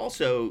 but it's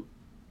also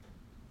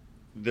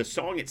the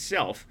song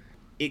itself.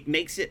 It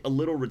makes it a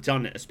little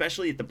redundant,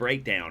 especially at the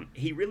breakdown.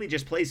 He really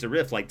just plays the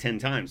riff like 10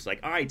 times. Like,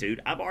 all right, dude,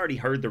 I've already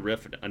heard the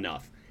riff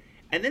enough.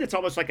 And then it's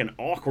almost like an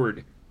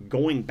awkward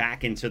going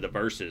back into the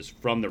verses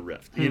from the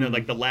riff.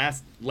 Like the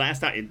last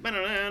time.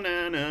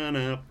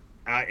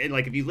 And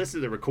like if you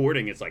listen to the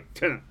recording, it's like,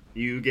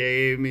 you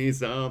gave me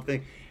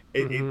something.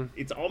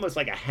 It's almost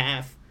like a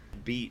half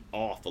beat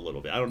off a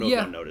little bit. I don't know if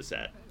you'll notice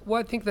that. Well,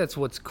 I think that's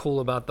what's cool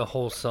about the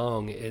whole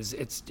song is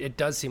it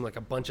does seem like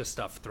a bunch of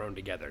stuff thrown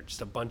together,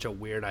 just a bunch of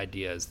weird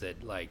ideas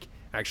that like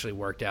actually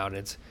worked out. And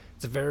it's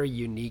a very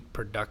unique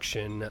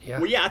production. Yeah.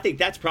 Well, yeah, I think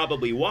that's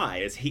probably why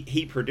is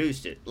he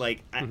produced it.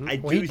 Like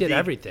he did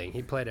everything.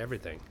 He played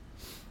everything.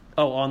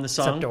 Oh, on the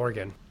song, except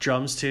organ,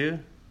 drums too.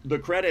 The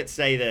credits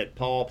say that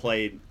Paul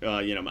played,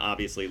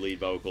 obviously lead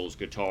vocals,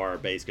 guitar,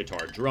 bass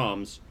guitar,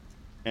 drums,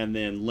 and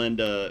then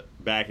Linda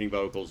backing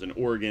vocals and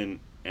organ.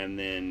 And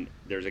then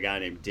there's a guy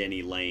named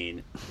Denny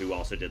Lane who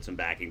also did some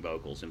backing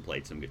vocals and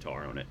played some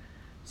guitar on it.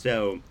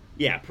 So,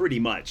 yeah, pretty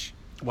much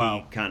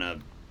he kind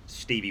of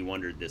Stevie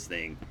Wondered this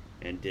thing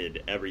and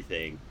did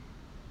everything.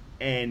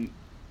 And,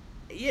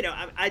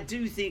 I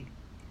do think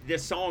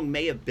this song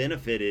may have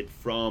benefited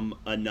from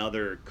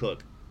another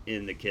cook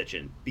in the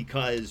kitchen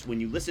because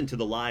when you listen to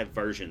the live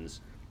versions,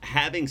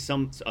 having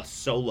a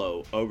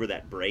solo over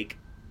that break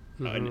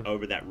and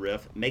over that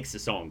riff makes the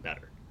song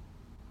better.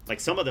 Like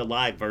some of the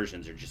live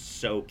versions are just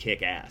so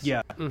kick-ass.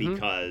 Yeah.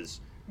 Because,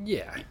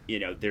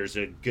 there's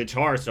a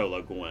guitar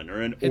solo going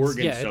or an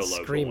organ solo it's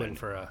screaming going.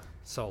 For a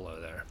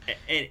solo there.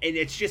 And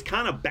it's just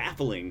kind of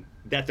baffling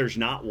that there's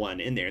not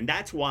one in there. And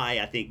that's why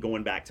I think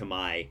going back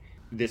to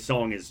this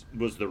song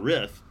was the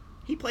riff.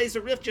 He plays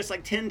the riff just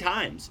like 10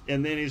 times.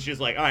 And then he's just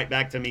like, all right,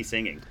 back to me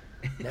singing.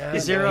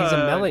 He's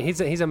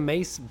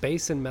a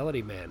bass and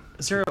melody man.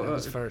 That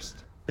was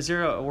first. Is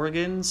there an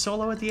organ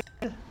solo at the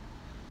end?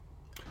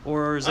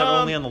 Or is that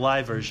only on the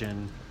live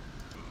version?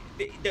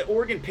 The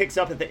organ picks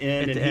up at the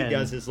end, he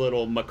does his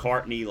little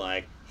McCartney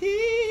like.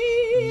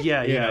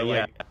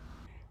 Yeah.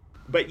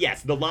 But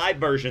yes, the live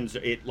versions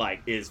it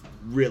like is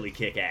really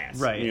kick ass.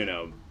 Right.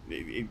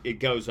 It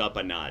goes up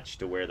a notch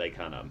to where they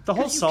kind of. The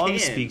whole song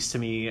speaks to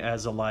me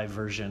as a live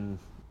version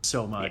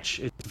so much.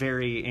 Yeah. It's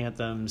very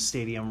anthem,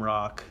 stadium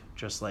rock.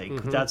 Just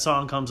like that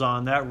song comes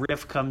on, that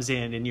riff comes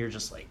in, and you're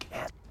just like.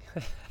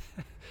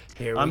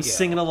 I'm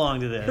singing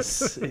along to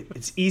this.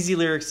 It's easy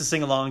lyrics to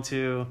sing along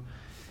to.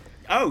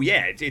 Oh,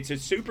 yeah.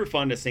 It's super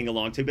fun to sing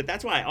along to. But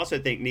that's why I also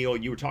think, Neil,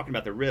 you were talking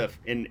about the riff.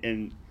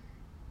 And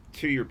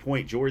to your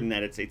point, Jordan,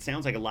 that it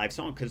sounds like a live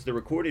song because the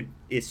recorded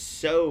is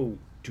so...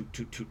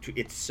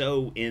 It's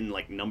so in,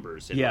 like,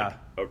 numbers. And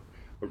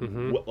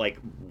like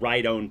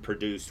right on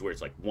produced where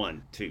it's like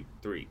 1, 2,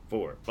 3,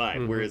 4,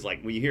 5. Whereas,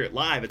 like, when you hear it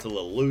live, it's a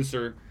little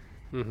looser.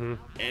 And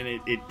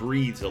it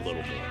breathes a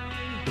little more.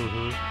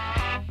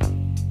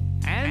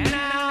 And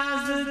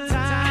now's the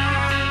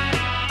time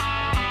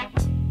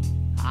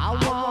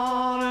I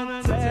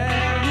wanna tell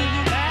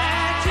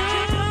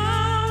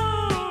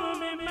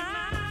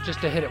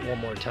just to hit it one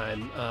more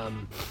time.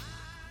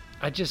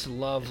 I just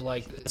love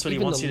like That's what he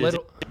even wants the you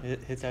little, to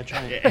do. Hit that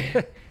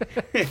giant.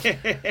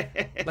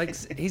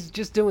 like he's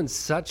just doing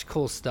such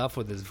cool stuff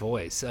with his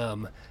voice.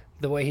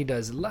 The way he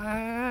does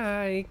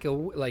like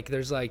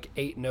there's like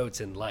 8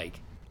 notes in like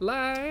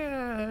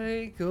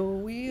a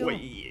wheel.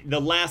 Wait, the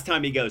last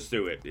time he goes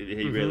through it,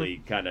 he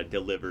really kind of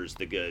delivers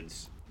the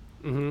goods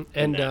in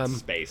And that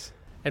space.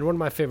 and one of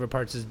my favorite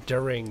parts is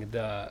during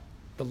the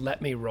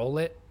Let Me Roll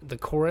It, the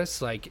chorus,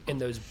 like in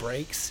those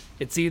breaks,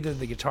 it's either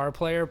the guitar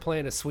player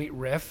playing a sweet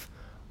riff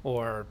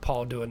or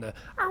Paul doing the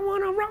I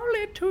wanna roll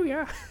it to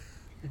ya.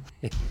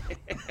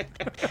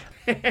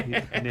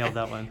 You nailed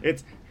that one.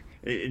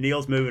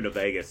 Neil's moving to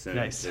Vegas and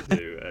Nice.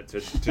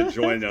 to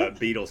join the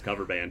Beatles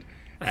cover band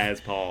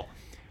as Paul.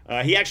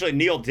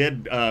 Neil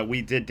did.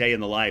 We did Day in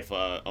the Life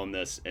on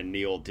this, and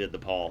Neil did the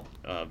Paul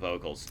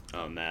vocals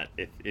on that.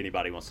 If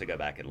anybody wants to go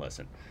back and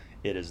listen,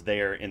 it is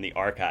there in the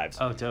archives.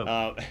 Oh,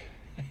 dope.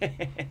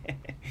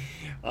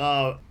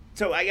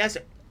 So I guess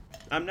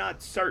I'm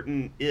not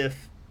certain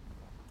if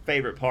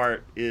favorite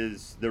part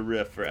is the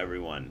riff for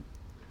everyone.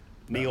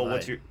 Neil,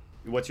 what's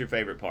your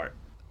favorite part?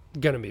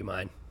 Gonna be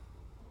mine.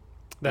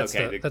 That's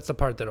Okay, that's the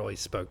part that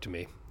always spoke to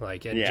me.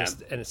 Like and Yeah.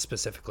 and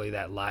specifically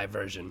that live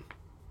version.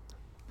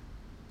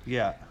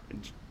 Yeah.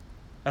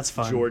 That's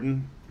fun.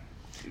 Jordan.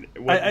 I mean,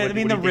 what the do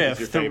you think is riff.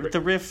 your favorite?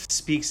 The riff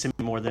speaks to me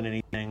more than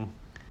anything.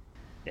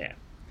 Yeah.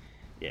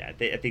 Yeah,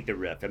 I think the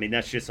riff. I mean,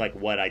 that's just like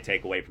what I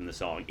take away from the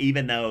song.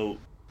 Even though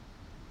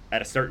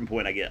at a certain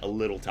point I get a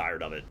little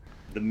tired of it,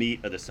 the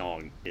meat of the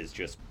song is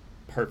just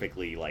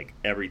perfectly, like,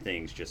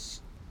 everything's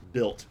just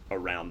built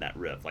around that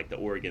riff, like the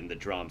organ, the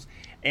drums.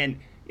 And,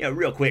 you know,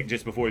 real quick,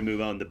 just before we move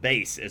on, the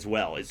bass as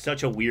well. It's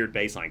such a weird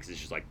bass line because it's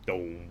just like,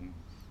 dome,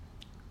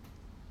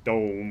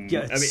 dome.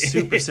 Yeah, it's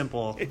super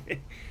simple.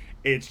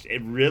 It's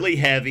really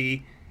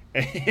heavy.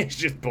 It's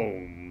just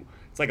boom.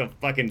 It's like a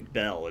fucking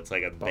bell. It's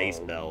like a bass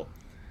bell.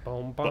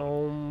 Boom,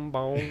 boom,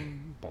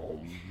 boom,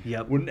 boom.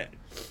 Yep.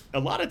 A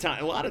lot of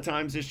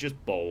times it's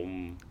just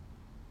boom,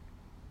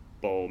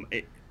 boom.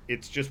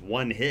 It's just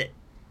one hit.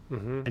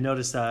 I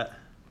noticed that.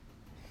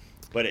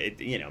 But like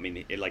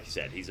you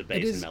said, he's a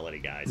bass and melody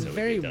guy, so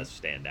it does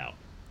stand out.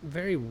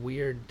 Very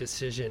weird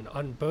decision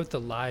on both the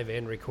live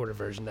and recorded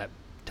version. That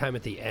time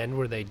at the end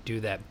where they do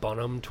that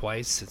bunum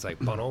twice. It's like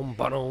bunum,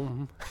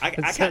 bunum.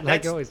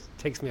 That always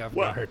takes me off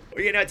guard.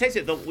 You know, it takes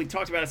it. We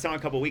talked about a song a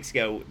couple of weeks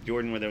ago,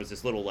 Jordan, where there was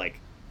this little like,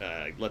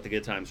 "Let the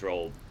Good Times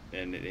Roll,"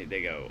 and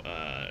they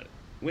go,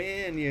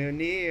 "When you're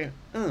near,"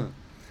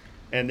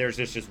 and there's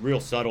just real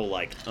subtle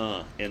like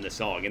in the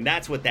song, and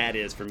that's what that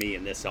is for me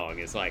in this song.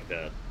 Is like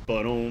the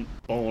bunum,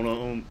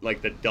 bunum,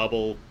 like the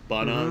double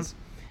bunums.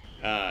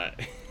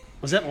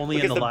 Was that only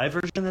in the live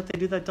version that they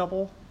do that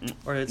double?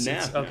 Or it's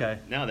okay.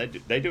 No,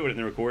 they do it in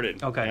the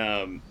recorded.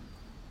 Okay.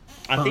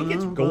 I think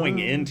it's going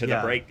into the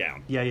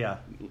breakdown. Yeah.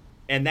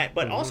 And that,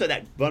 but also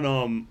that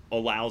bunum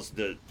allows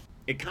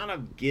it kind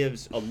of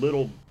gives a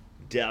little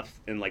depth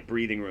and like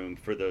breathing room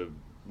for the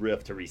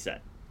riff to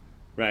reset,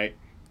 right?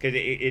 Because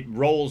it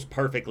rolls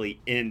perfectly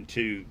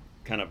into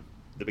kind of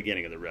the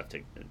beginning of the riff.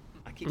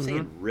 I keep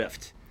saying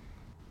riff.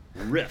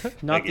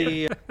 Not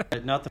the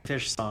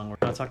Fish song. We're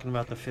not talking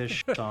about the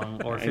Fish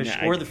song or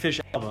the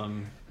Fish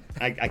album.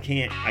 I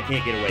can't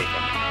get away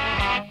from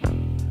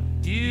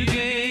it. You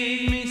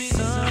gave me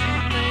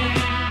something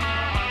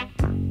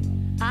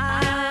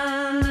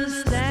I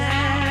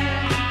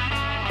understand.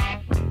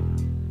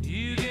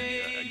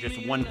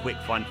 Just one quick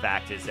fun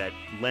fact is that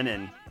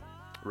Lennon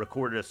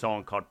recorded a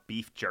song called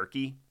Beef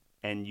Jerky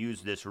and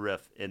used this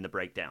riff in the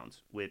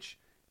breakdowns, which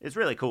is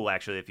really cool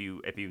actually if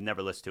you've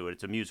never listened to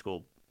it.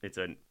 It's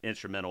an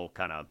instrumental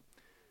kind of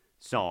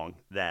song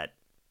that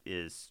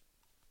is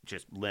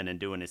just Lennon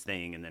doing his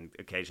thing and then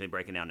occasionally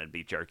breaking down into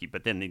beef jerky,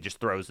 but then he just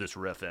throws this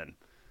riff in.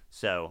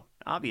 So,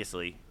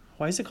 obviously...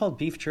 Why is it called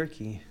Beef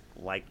Jerky?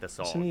 Like the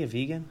song. Isn't he a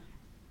vegan?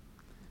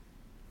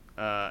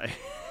 I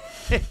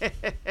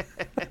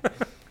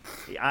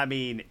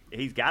mean,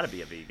 he's got to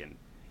be a vegan.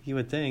 You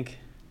would think.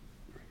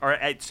 Or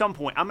at some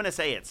point, I'm going to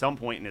say at some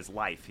point in his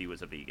life he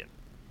was a vegan,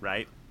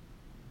 right?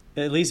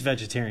 At least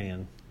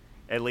vegetarian.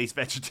 At least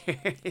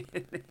vegetarian.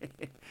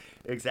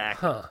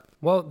 Exactly. Huh.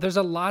 Well, there's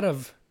a lot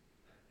of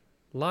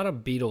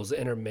Beatles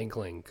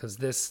intermingling because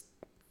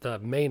the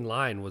main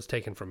line was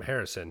taken from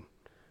Harrison,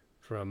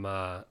 from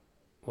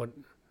what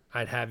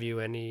I'd Have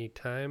You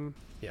Anytime.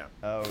 Yeah.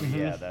 Oh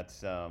yeah,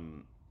 that's the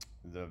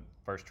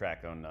first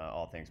track on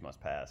All Things Must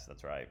Pass.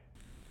 That's right.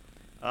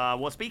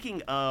 Well,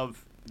 speaking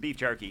of beef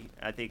jerky,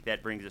 I think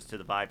that brings us to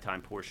the vibe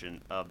time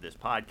portion of this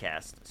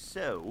podcast.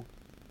 So,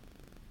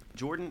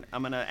 Jordan,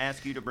 I'm going to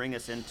ask you to bring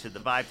us into the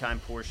vibe time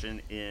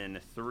portion in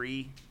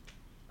 3,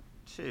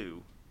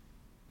 2,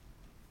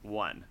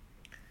 1.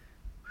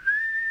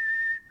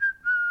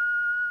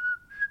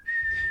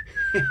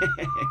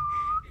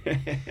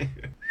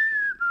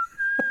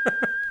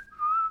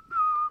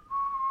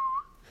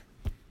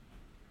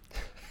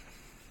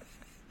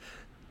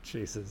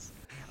 Jesus.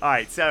 All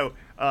right, so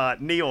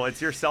Neil,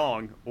 it's your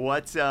song.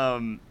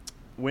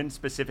 When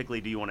specifically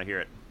do you want to hear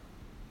it?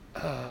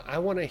 I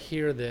want to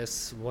hear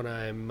this when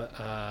I'm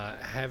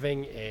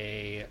having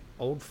a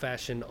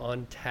old-fashioned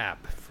on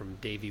tap from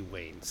Davy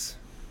Wayne's.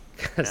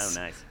 Oh,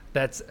 nice.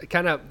 That's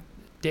kind of,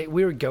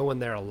 we were going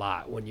there a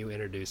lot when you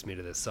introduced me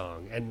to this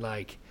song, and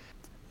like,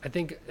 I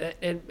think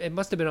it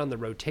must have been on the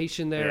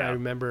rotation there. Yeah. I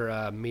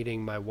remember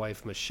meeting my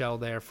wife Michelle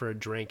there for a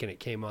drink, and it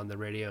came on the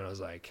radio, and I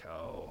was like,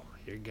 "Oh,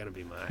 you're gonna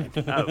be mine."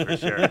 Oh, for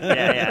sure.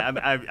 Yeah.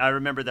 I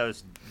remember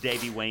those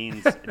Davy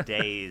Wayne's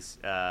days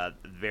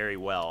very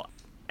well,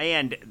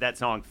 and that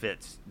song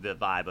fits the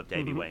vibe of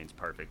Davy Wayne's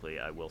perfectly.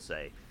 I will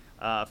say.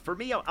 For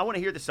me, I want to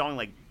hear the song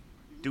like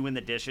doing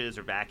the dishes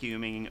or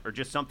vacuuming or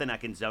just something I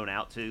can zone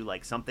out to,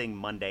 like something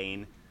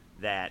mundane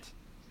that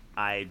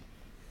I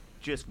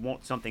just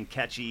want something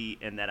catchy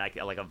and that I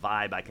like a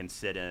vibe I can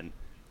sit in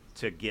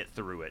to get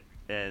through it,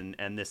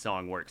 and this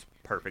song works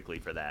perfectly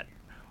for that.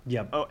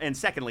 Yep. Oh, and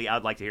secondly,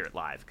 I'd like to hear it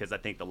live because I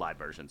think the live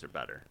versions are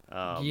better.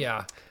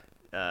 Yeah.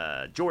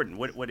 Jordan,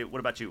 what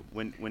about you?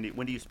 When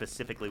do you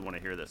specifically want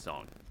to hear this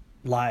song?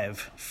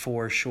 Live,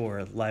 for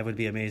sure. Live would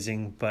be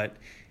amazing, but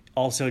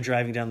also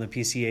driving down the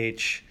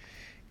PCH,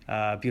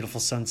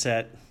 beautiful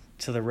sunset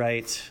to the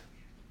right,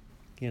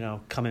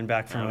 coming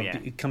back from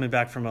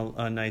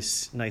a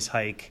nice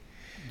hike.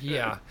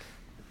 Yeah.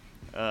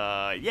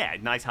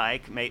 Nice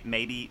hike.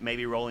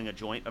 Maybe rolling a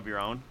joint of your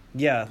own.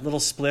 Yeah, little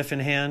spliff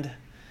in hand.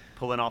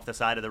 Pulling off the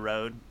side of the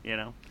road,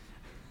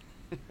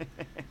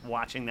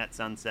 watching that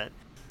sunset.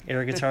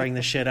 Air guitaring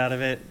the shit out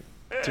of it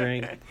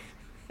during.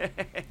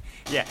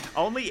 Yeah,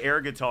 only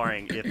air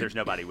guitaring if there's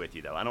nobody with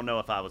you, though. I don't know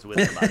if I was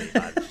with somebody,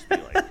 I'd just be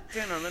like,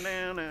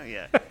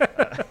 yeah.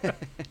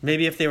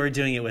 Maybe if they were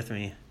doing it with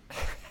me.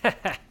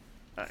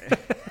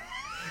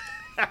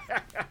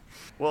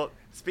 Well,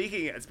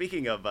 speaking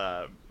of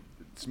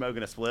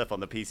smoking a spliff on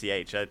the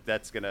PCH,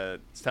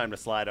 it's time to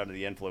slide under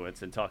the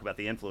influence and talk about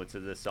the influence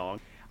of this song.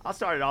 I'll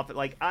start it off at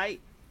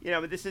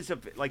this is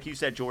like you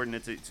said, Jordan.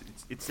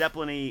 It's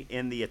Zeppelin-y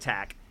in the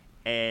attack,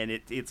 and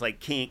it's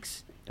like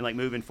Kinks and like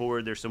moving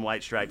forward. There's some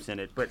White Stripes in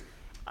it, but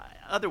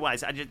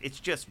otherwise, it's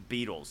just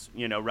Beatles.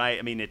 Right?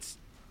 I mean,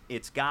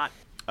 it's got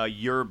a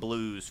Your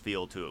Blues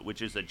feel to it,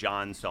 which is a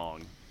John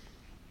song,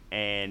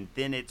 and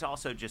then it's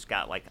also just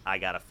got like I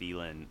Got a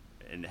Feeling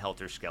and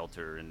Helter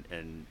Skelter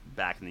and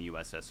Back in the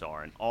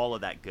USSR and all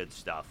of that good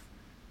stuff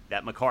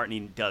that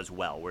McCartney does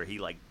well, where he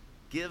like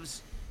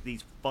gives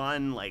these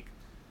fun like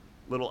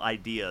little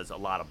ideas a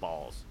lot of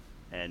balls,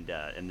 and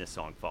this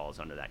song falls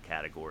under that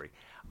category.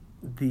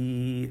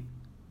 The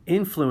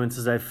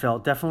influences I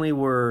felt definitely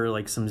were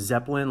like some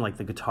Zeppelin, like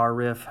the guitar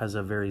riff has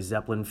a very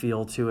Zeppelin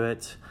feel to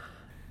it.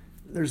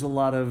 There's a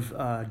lot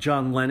of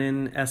John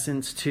Lennon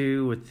essence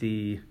too, with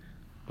the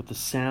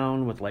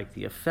sound, with like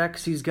the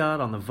effects he's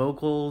got on the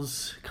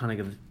vocals.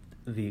 Kind of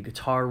the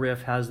guitar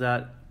riff has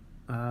that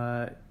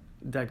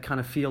kind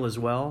of feel as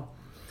well.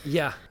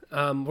 Yeah,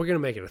 we're gonna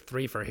make it a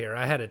 3 for here.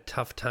 I had a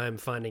tough time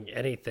finding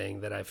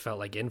anything that I felt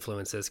like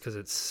influences because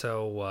it's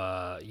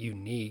so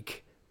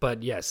unique.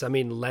 But yes, I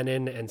mean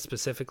Lennon, and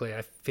specifically,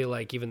 I feel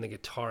like even the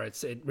guitar,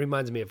 it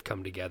reminds me of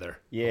Come Together.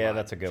 Yeah,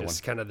 that's a good one.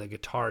 Just kind of the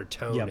guitar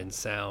tone and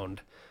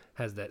sound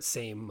has that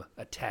same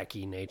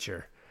attacky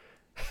nature.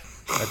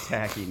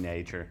 Attacky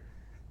nature.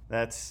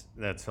 That's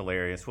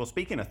hilarious. Well,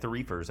 speaking of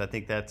threefers, I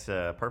think that's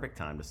a perfect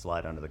time to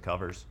slide under the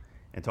covers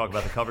and talk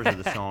about the covers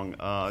of the song.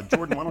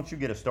 Jordan, why don't you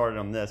get us started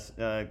on this?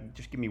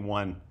 Just give me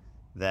one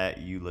that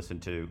you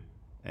listened to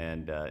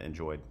and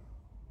enjoyed.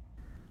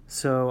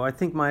 So I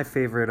think my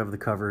favorite of the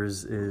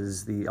covers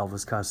is the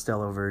Elvis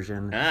Costello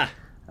version. It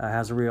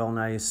has a real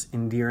nice,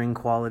 endearing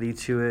quality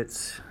to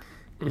it.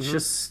 It's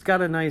just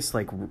got a nice,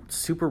 like,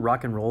 super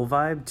rock and roll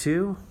vibe,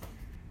 too.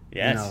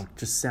 Yes.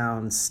 Just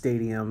sounds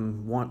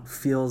stadium,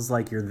 feels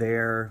like you're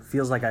there,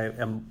 feels like I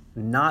am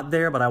not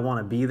there, but I want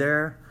to be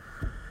there.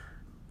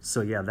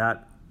 So yeah,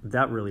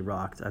 that really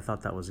rocked. I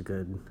thought that was a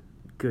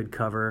good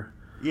cover.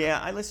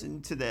 Yeah, I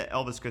listened to the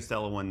Elvis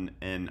Costello one,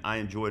 and I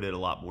enjoyed it a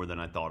lot more than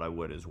I thought I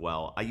would as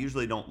well. I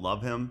usually don't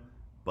love him,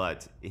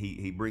 but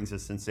he brings a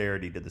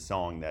sincerity to the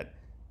song that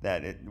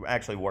it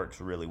actually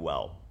works really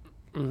well.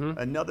 Mm-hmm.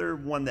 Another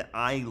one that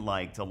I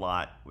liked a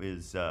lot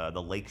is the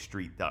Lake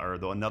Street,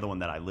 another one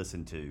that I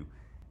listened to.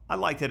 I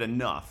liked it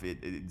enough.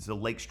 It's a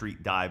Lake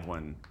Street Dive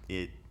one.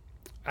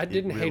 I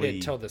didn't hate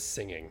it till the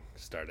singing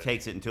started.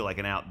 Takes it into like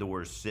an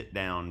outdoors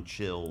sit-down,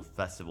 chill,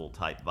 festival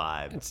type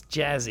vibe. It's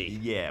jazzy.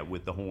 Yeah,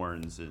 with the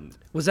horns. And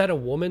was that a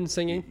woman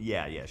singing?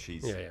 Yeah,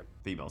 she's a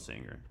female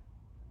singer.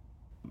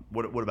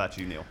 What about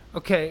you, Neil?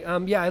 Okay,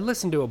 I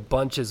listened to a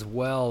bunch as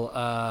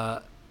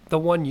well. The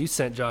one you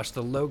sent, Josh,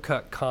 the Low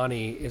Cut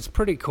Connie, is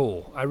pretty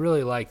cool. I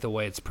really like the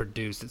way it's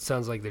produced. It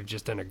sounds like they're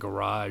just in a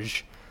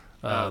garage.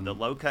 The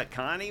Low Cut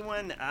Connie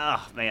one?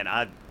 Oh, man,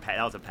 that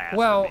was a pass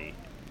for me.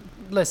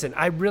 Listen,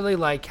 I really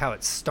like how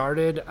it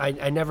started.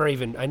 I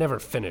never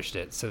finished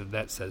it, so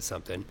that says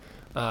something.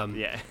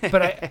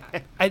 But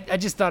I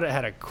just thought it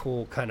had a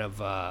cool kind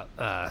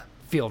of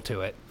feel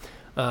to it.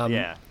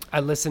 I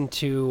listened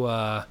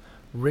to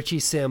Richie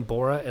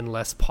Sambora and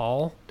Les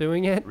Paul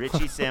doing it.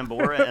 Richie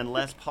Sambora and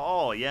Les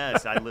Paul.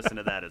 Yes, I listened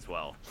to that as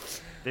well.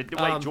 Wait,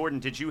 Jordan,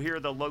 did you hear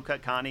the Low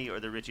Cut Connie or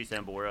the Richie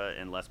Sambora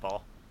and Les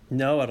Paul?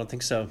 No, I don't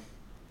think so.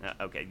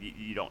 Okay,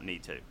 you don't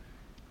need to.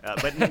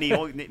 But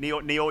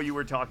Neil, you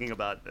were talking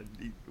about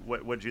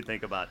what did you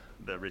think about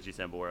the Richie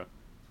Sambora?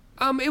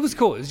 It was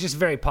cool. It was just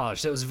very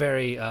polished. It was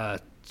very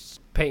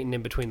painting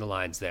in between the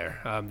lines there.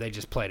 They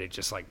just played it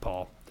just like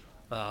Paul.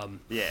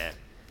 Yeah.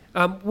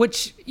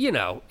 Which,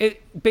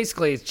 it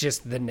basically it's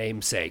just the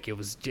namesake.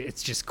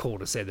 It's just cool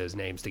to say those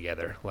names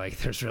together. Like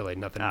there's really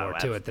nothing more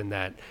to it than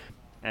that.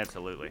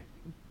 Absolutely.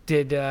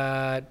 Did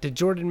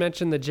Jordan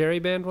mention the Jerry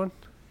Band one?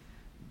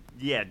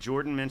 Yeah,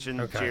 Jordan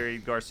mentioned Jerry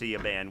Garcia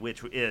Band,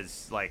 which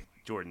is like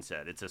Jordan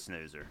said, it's a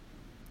snoozer.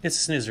 It's a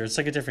snoozer. It's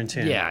like a different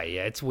tune. Yeah,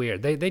 it's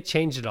weird. They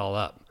changed it all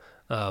up.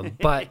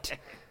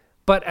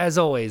 But as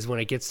always, when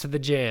it gets to the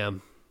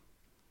jam,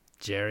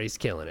 Jerry's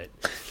killing it.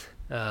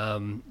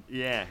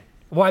 Yeah.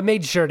 Well, I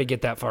made sure to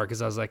get that far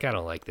because I was like, I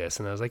don't like this,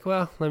 and I was like,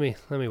 well, let me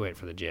wait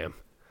for the jam.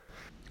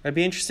 I'd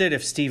be interested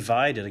if Steve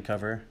Vai did a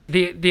cover.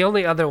 The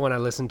only other one I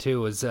listened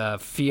to was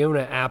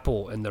Fiona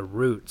Apple and the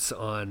Roots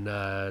on.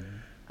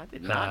 I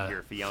did not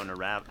hear Fiona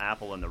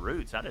Apple and the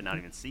Roots. I did not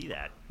even see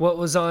that. Well, it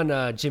was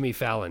on Jimmy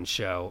Fallon's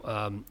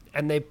show,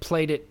 and they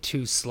played it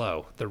too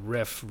slow. The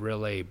riff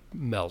really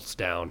melts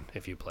down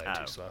if you play it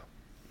too slow.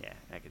 Yeah,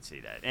 I could see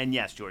that. And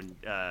yes, Jordan,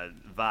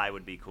 Vi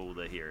would be cool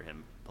to hear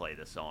him play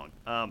this song.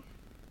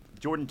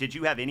 Jordan, did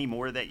you have any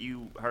more that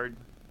you heard?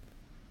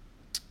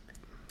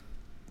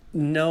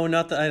 No,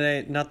 not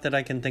that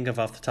I can think of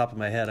off the top of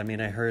my head. I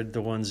mean, I heard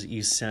the ones that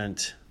you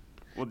sent.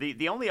 Well,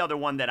 the only other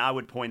one that I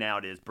would point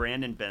out is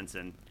Brandon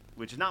Benson,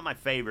 which is not my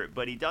favorite,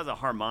 but he does a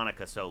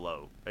harmonica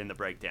solo in the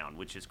breakdown,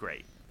 which is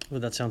great.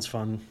 Well, that sounds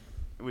fun.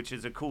 Which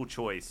is a cool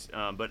choice,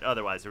 but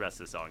otherwise the rest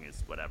of the song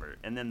is whatever.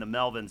 And then the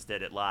Melvins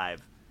did it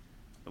live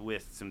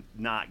with some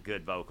not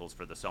good vocals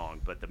for the song,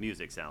 but the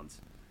music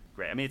sounds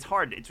great. I mean, it's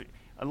hard.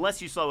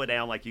 Unless you slow it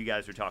down like you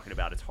guys were talking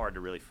about, it's hard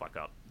to really fuck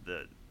up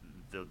the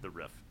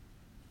riff.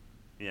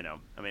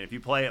 I mean, if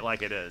you play it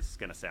like it is, it's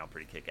going to sound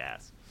pretty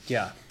kick-ass.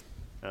 Yeah.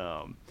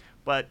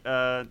 But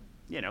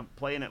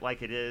playing it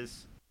like it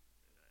is,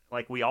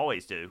 like we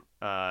always do,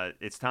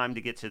 it's time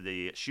to get to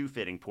the shoe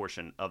fitting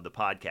portion of the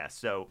podcast.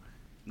 So,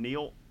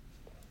 Neil,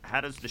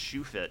 how does the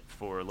shoe fit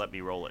for Let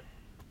Me Roll It?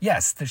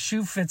 Yes, the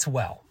shoe fits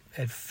well.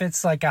 It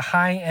fits like a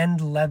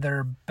high-end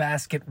leather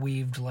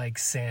basket-weaved like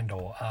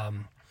sandal.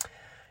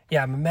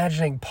 I'm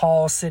imagining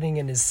Paul sitting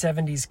in his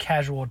 70s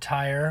casual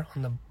attire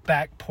on the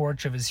back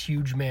porch of his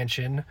huge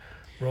mansion,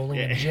 rolling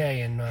a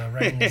J and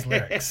writing his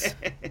lyrics.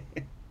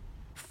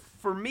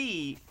 For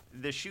me,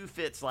 the shoe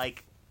fits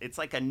like it's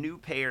like a new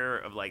pair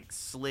of like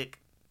slick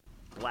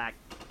black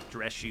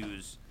dress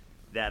shoes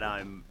that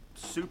I'm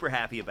super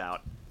happy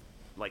about,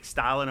 like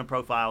styling and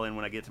profiling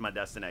when I get to my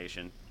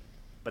destination.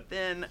 But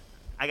then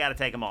I got to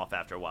take them off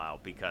after a while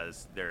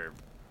because they're,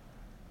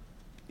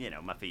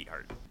 my feet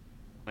hurt.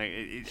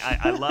 Like,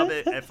 I love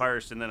it at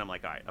first, and then I'm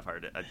like, all right, I've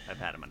heard it. I've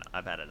had them enough.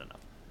 I've had it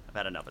enough. I've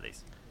had enough of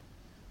these.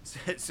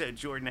 So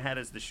Jordan, how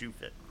does the shoe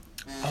fit?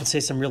 I'd say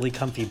some really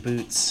comfy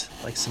boots,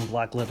 like some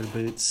black leather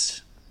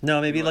boots.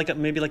 No, maybe like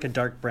a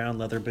dark brown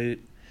leather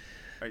boot.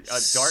 A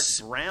dark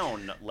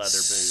brown leather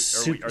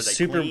boot. Are they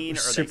super clean? Or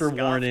are super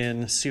they worn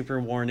in? Super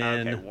worn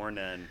in. Okay, worn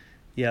in.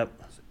 Yep.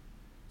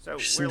 So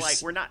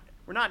we're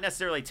not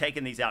necessarily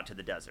taking these out to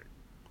the desert.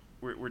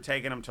 We're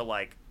taking them to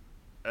like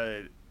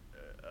a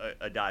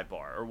dive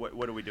bar, or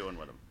what are we doing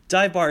with them?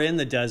 Dive bar in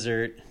the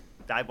desert.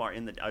 Dive bar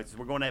in the.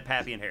 We're going to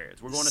Pappy and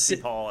Harriet's. We're going to see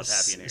Paul at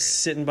Pappy and Harriet's.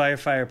 Sitting by a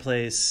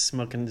fireplace,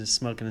 smoking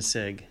a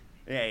cig.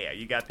 Yeah.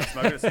 You got the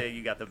smoking a cig.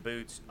 You got the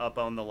boots up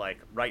on the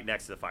right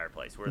next to the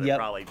fireplace, where they're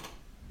probably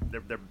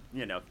they're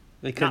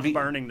they could not be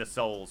burning the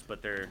soles,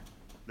 but they're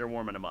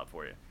warming them up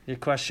for you. You're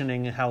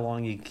questioning how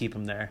long you can keep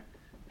them there.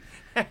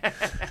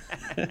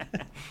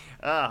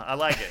 I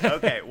like it.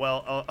 Okay,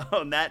 well,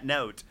 on that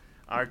note,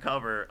 our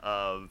cover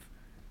of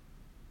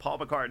Paul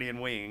McCartney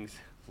and Wings,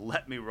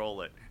 Let Me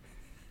Roll It.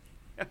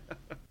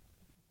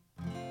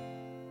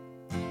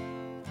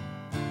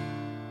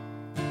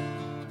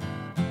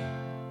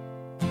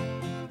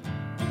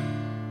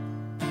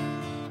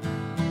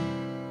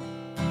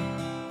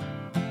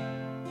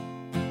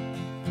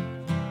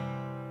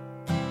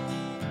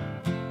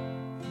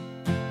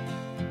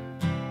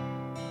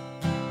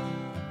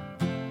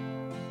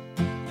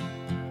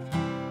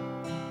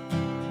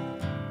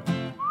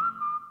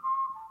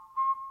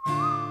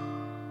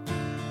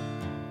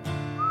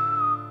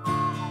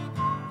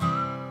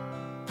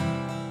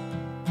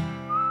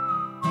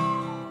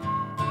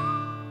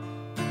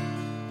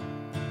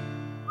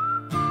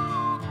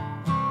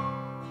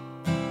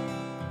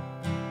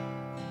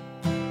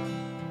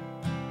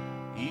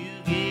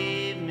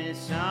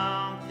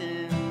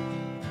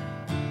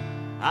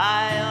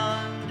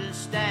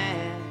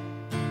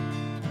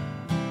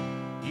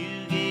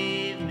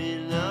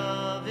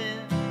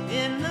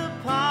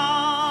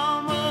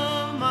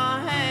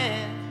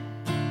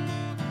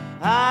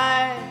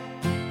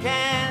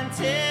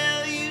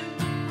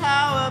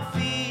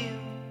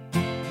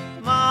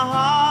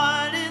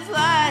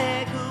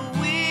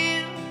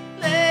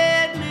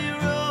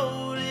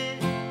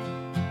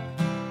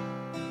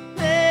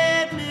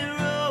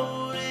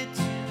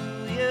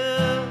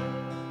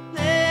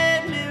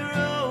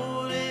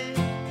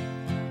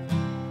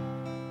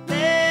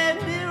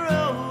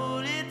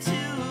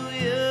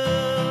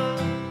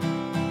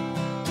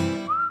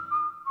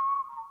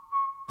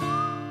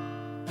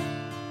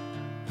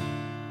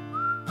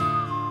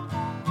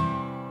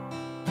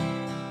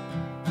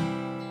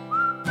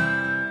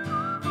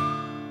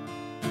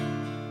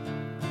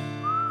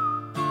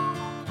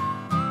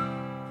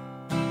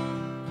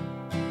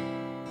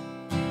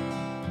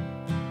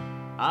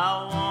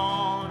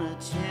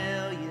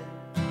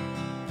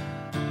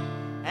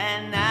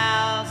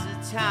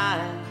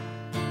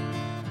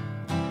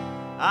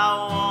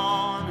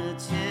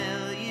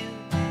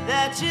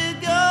 that you're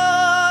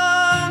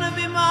gonna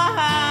be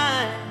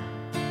mine.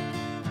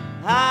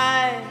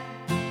 I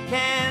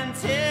can't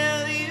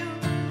tell you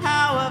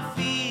how I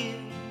feel.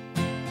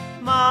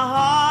 My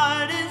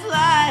heart is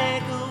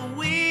like a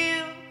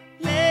wheel.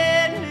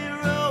 Let me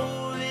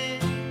roll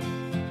it.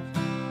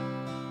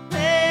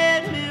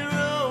 Let me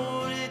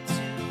roll it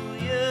to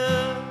you.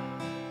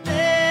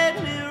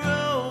 Let me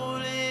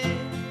roll it.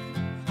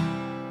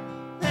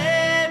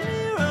 Let me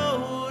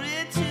roll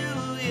it to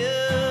you.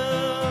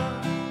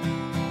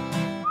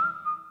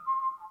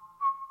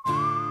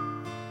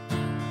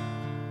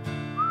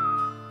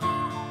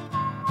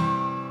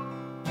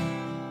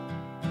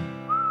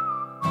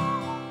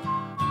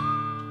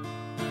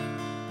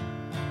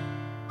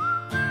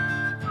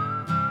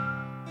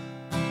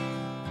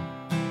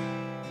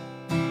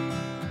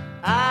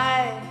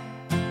 I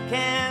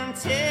can't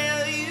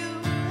tell you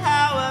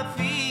how I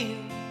feel,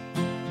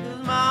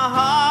 'cause my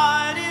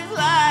heart is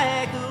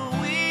like a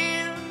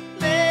wheel.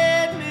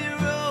 Let me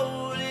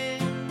roll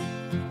it.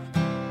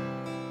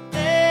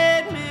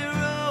 Let me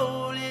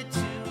roll it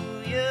to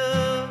you.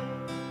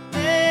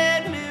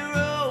 Let me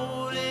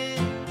roll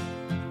it.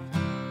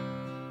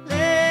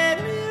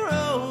 Let me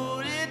roll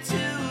it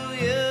to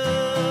you.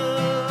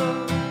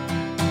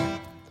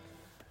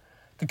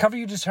 The cover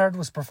you just heard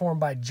was performed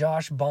by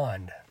Josh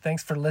Bond.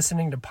 Thanks for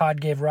listening to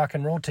Pod Gave Rock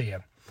and Roll to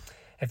you.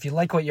 If you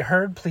like what you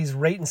heard, please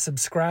rate and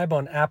subscribe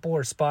on Apple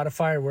or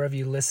Spotify or wherever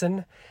you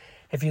listen.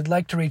 If you'd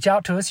like to reach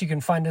out to us, you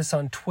can find us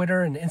on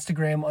Twitter and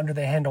Instagram under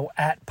the handle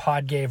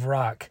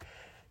 @PodGaveRock.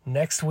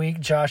 Next week,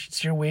 Josh,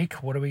 it's your week.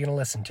 What are we going to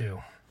listen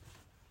to?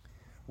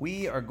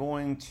 We are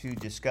going to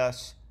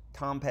discuss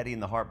Tom Petty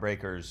and the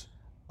Heartbreakers'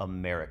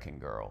 American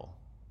Girl.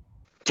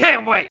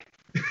 Can't wait!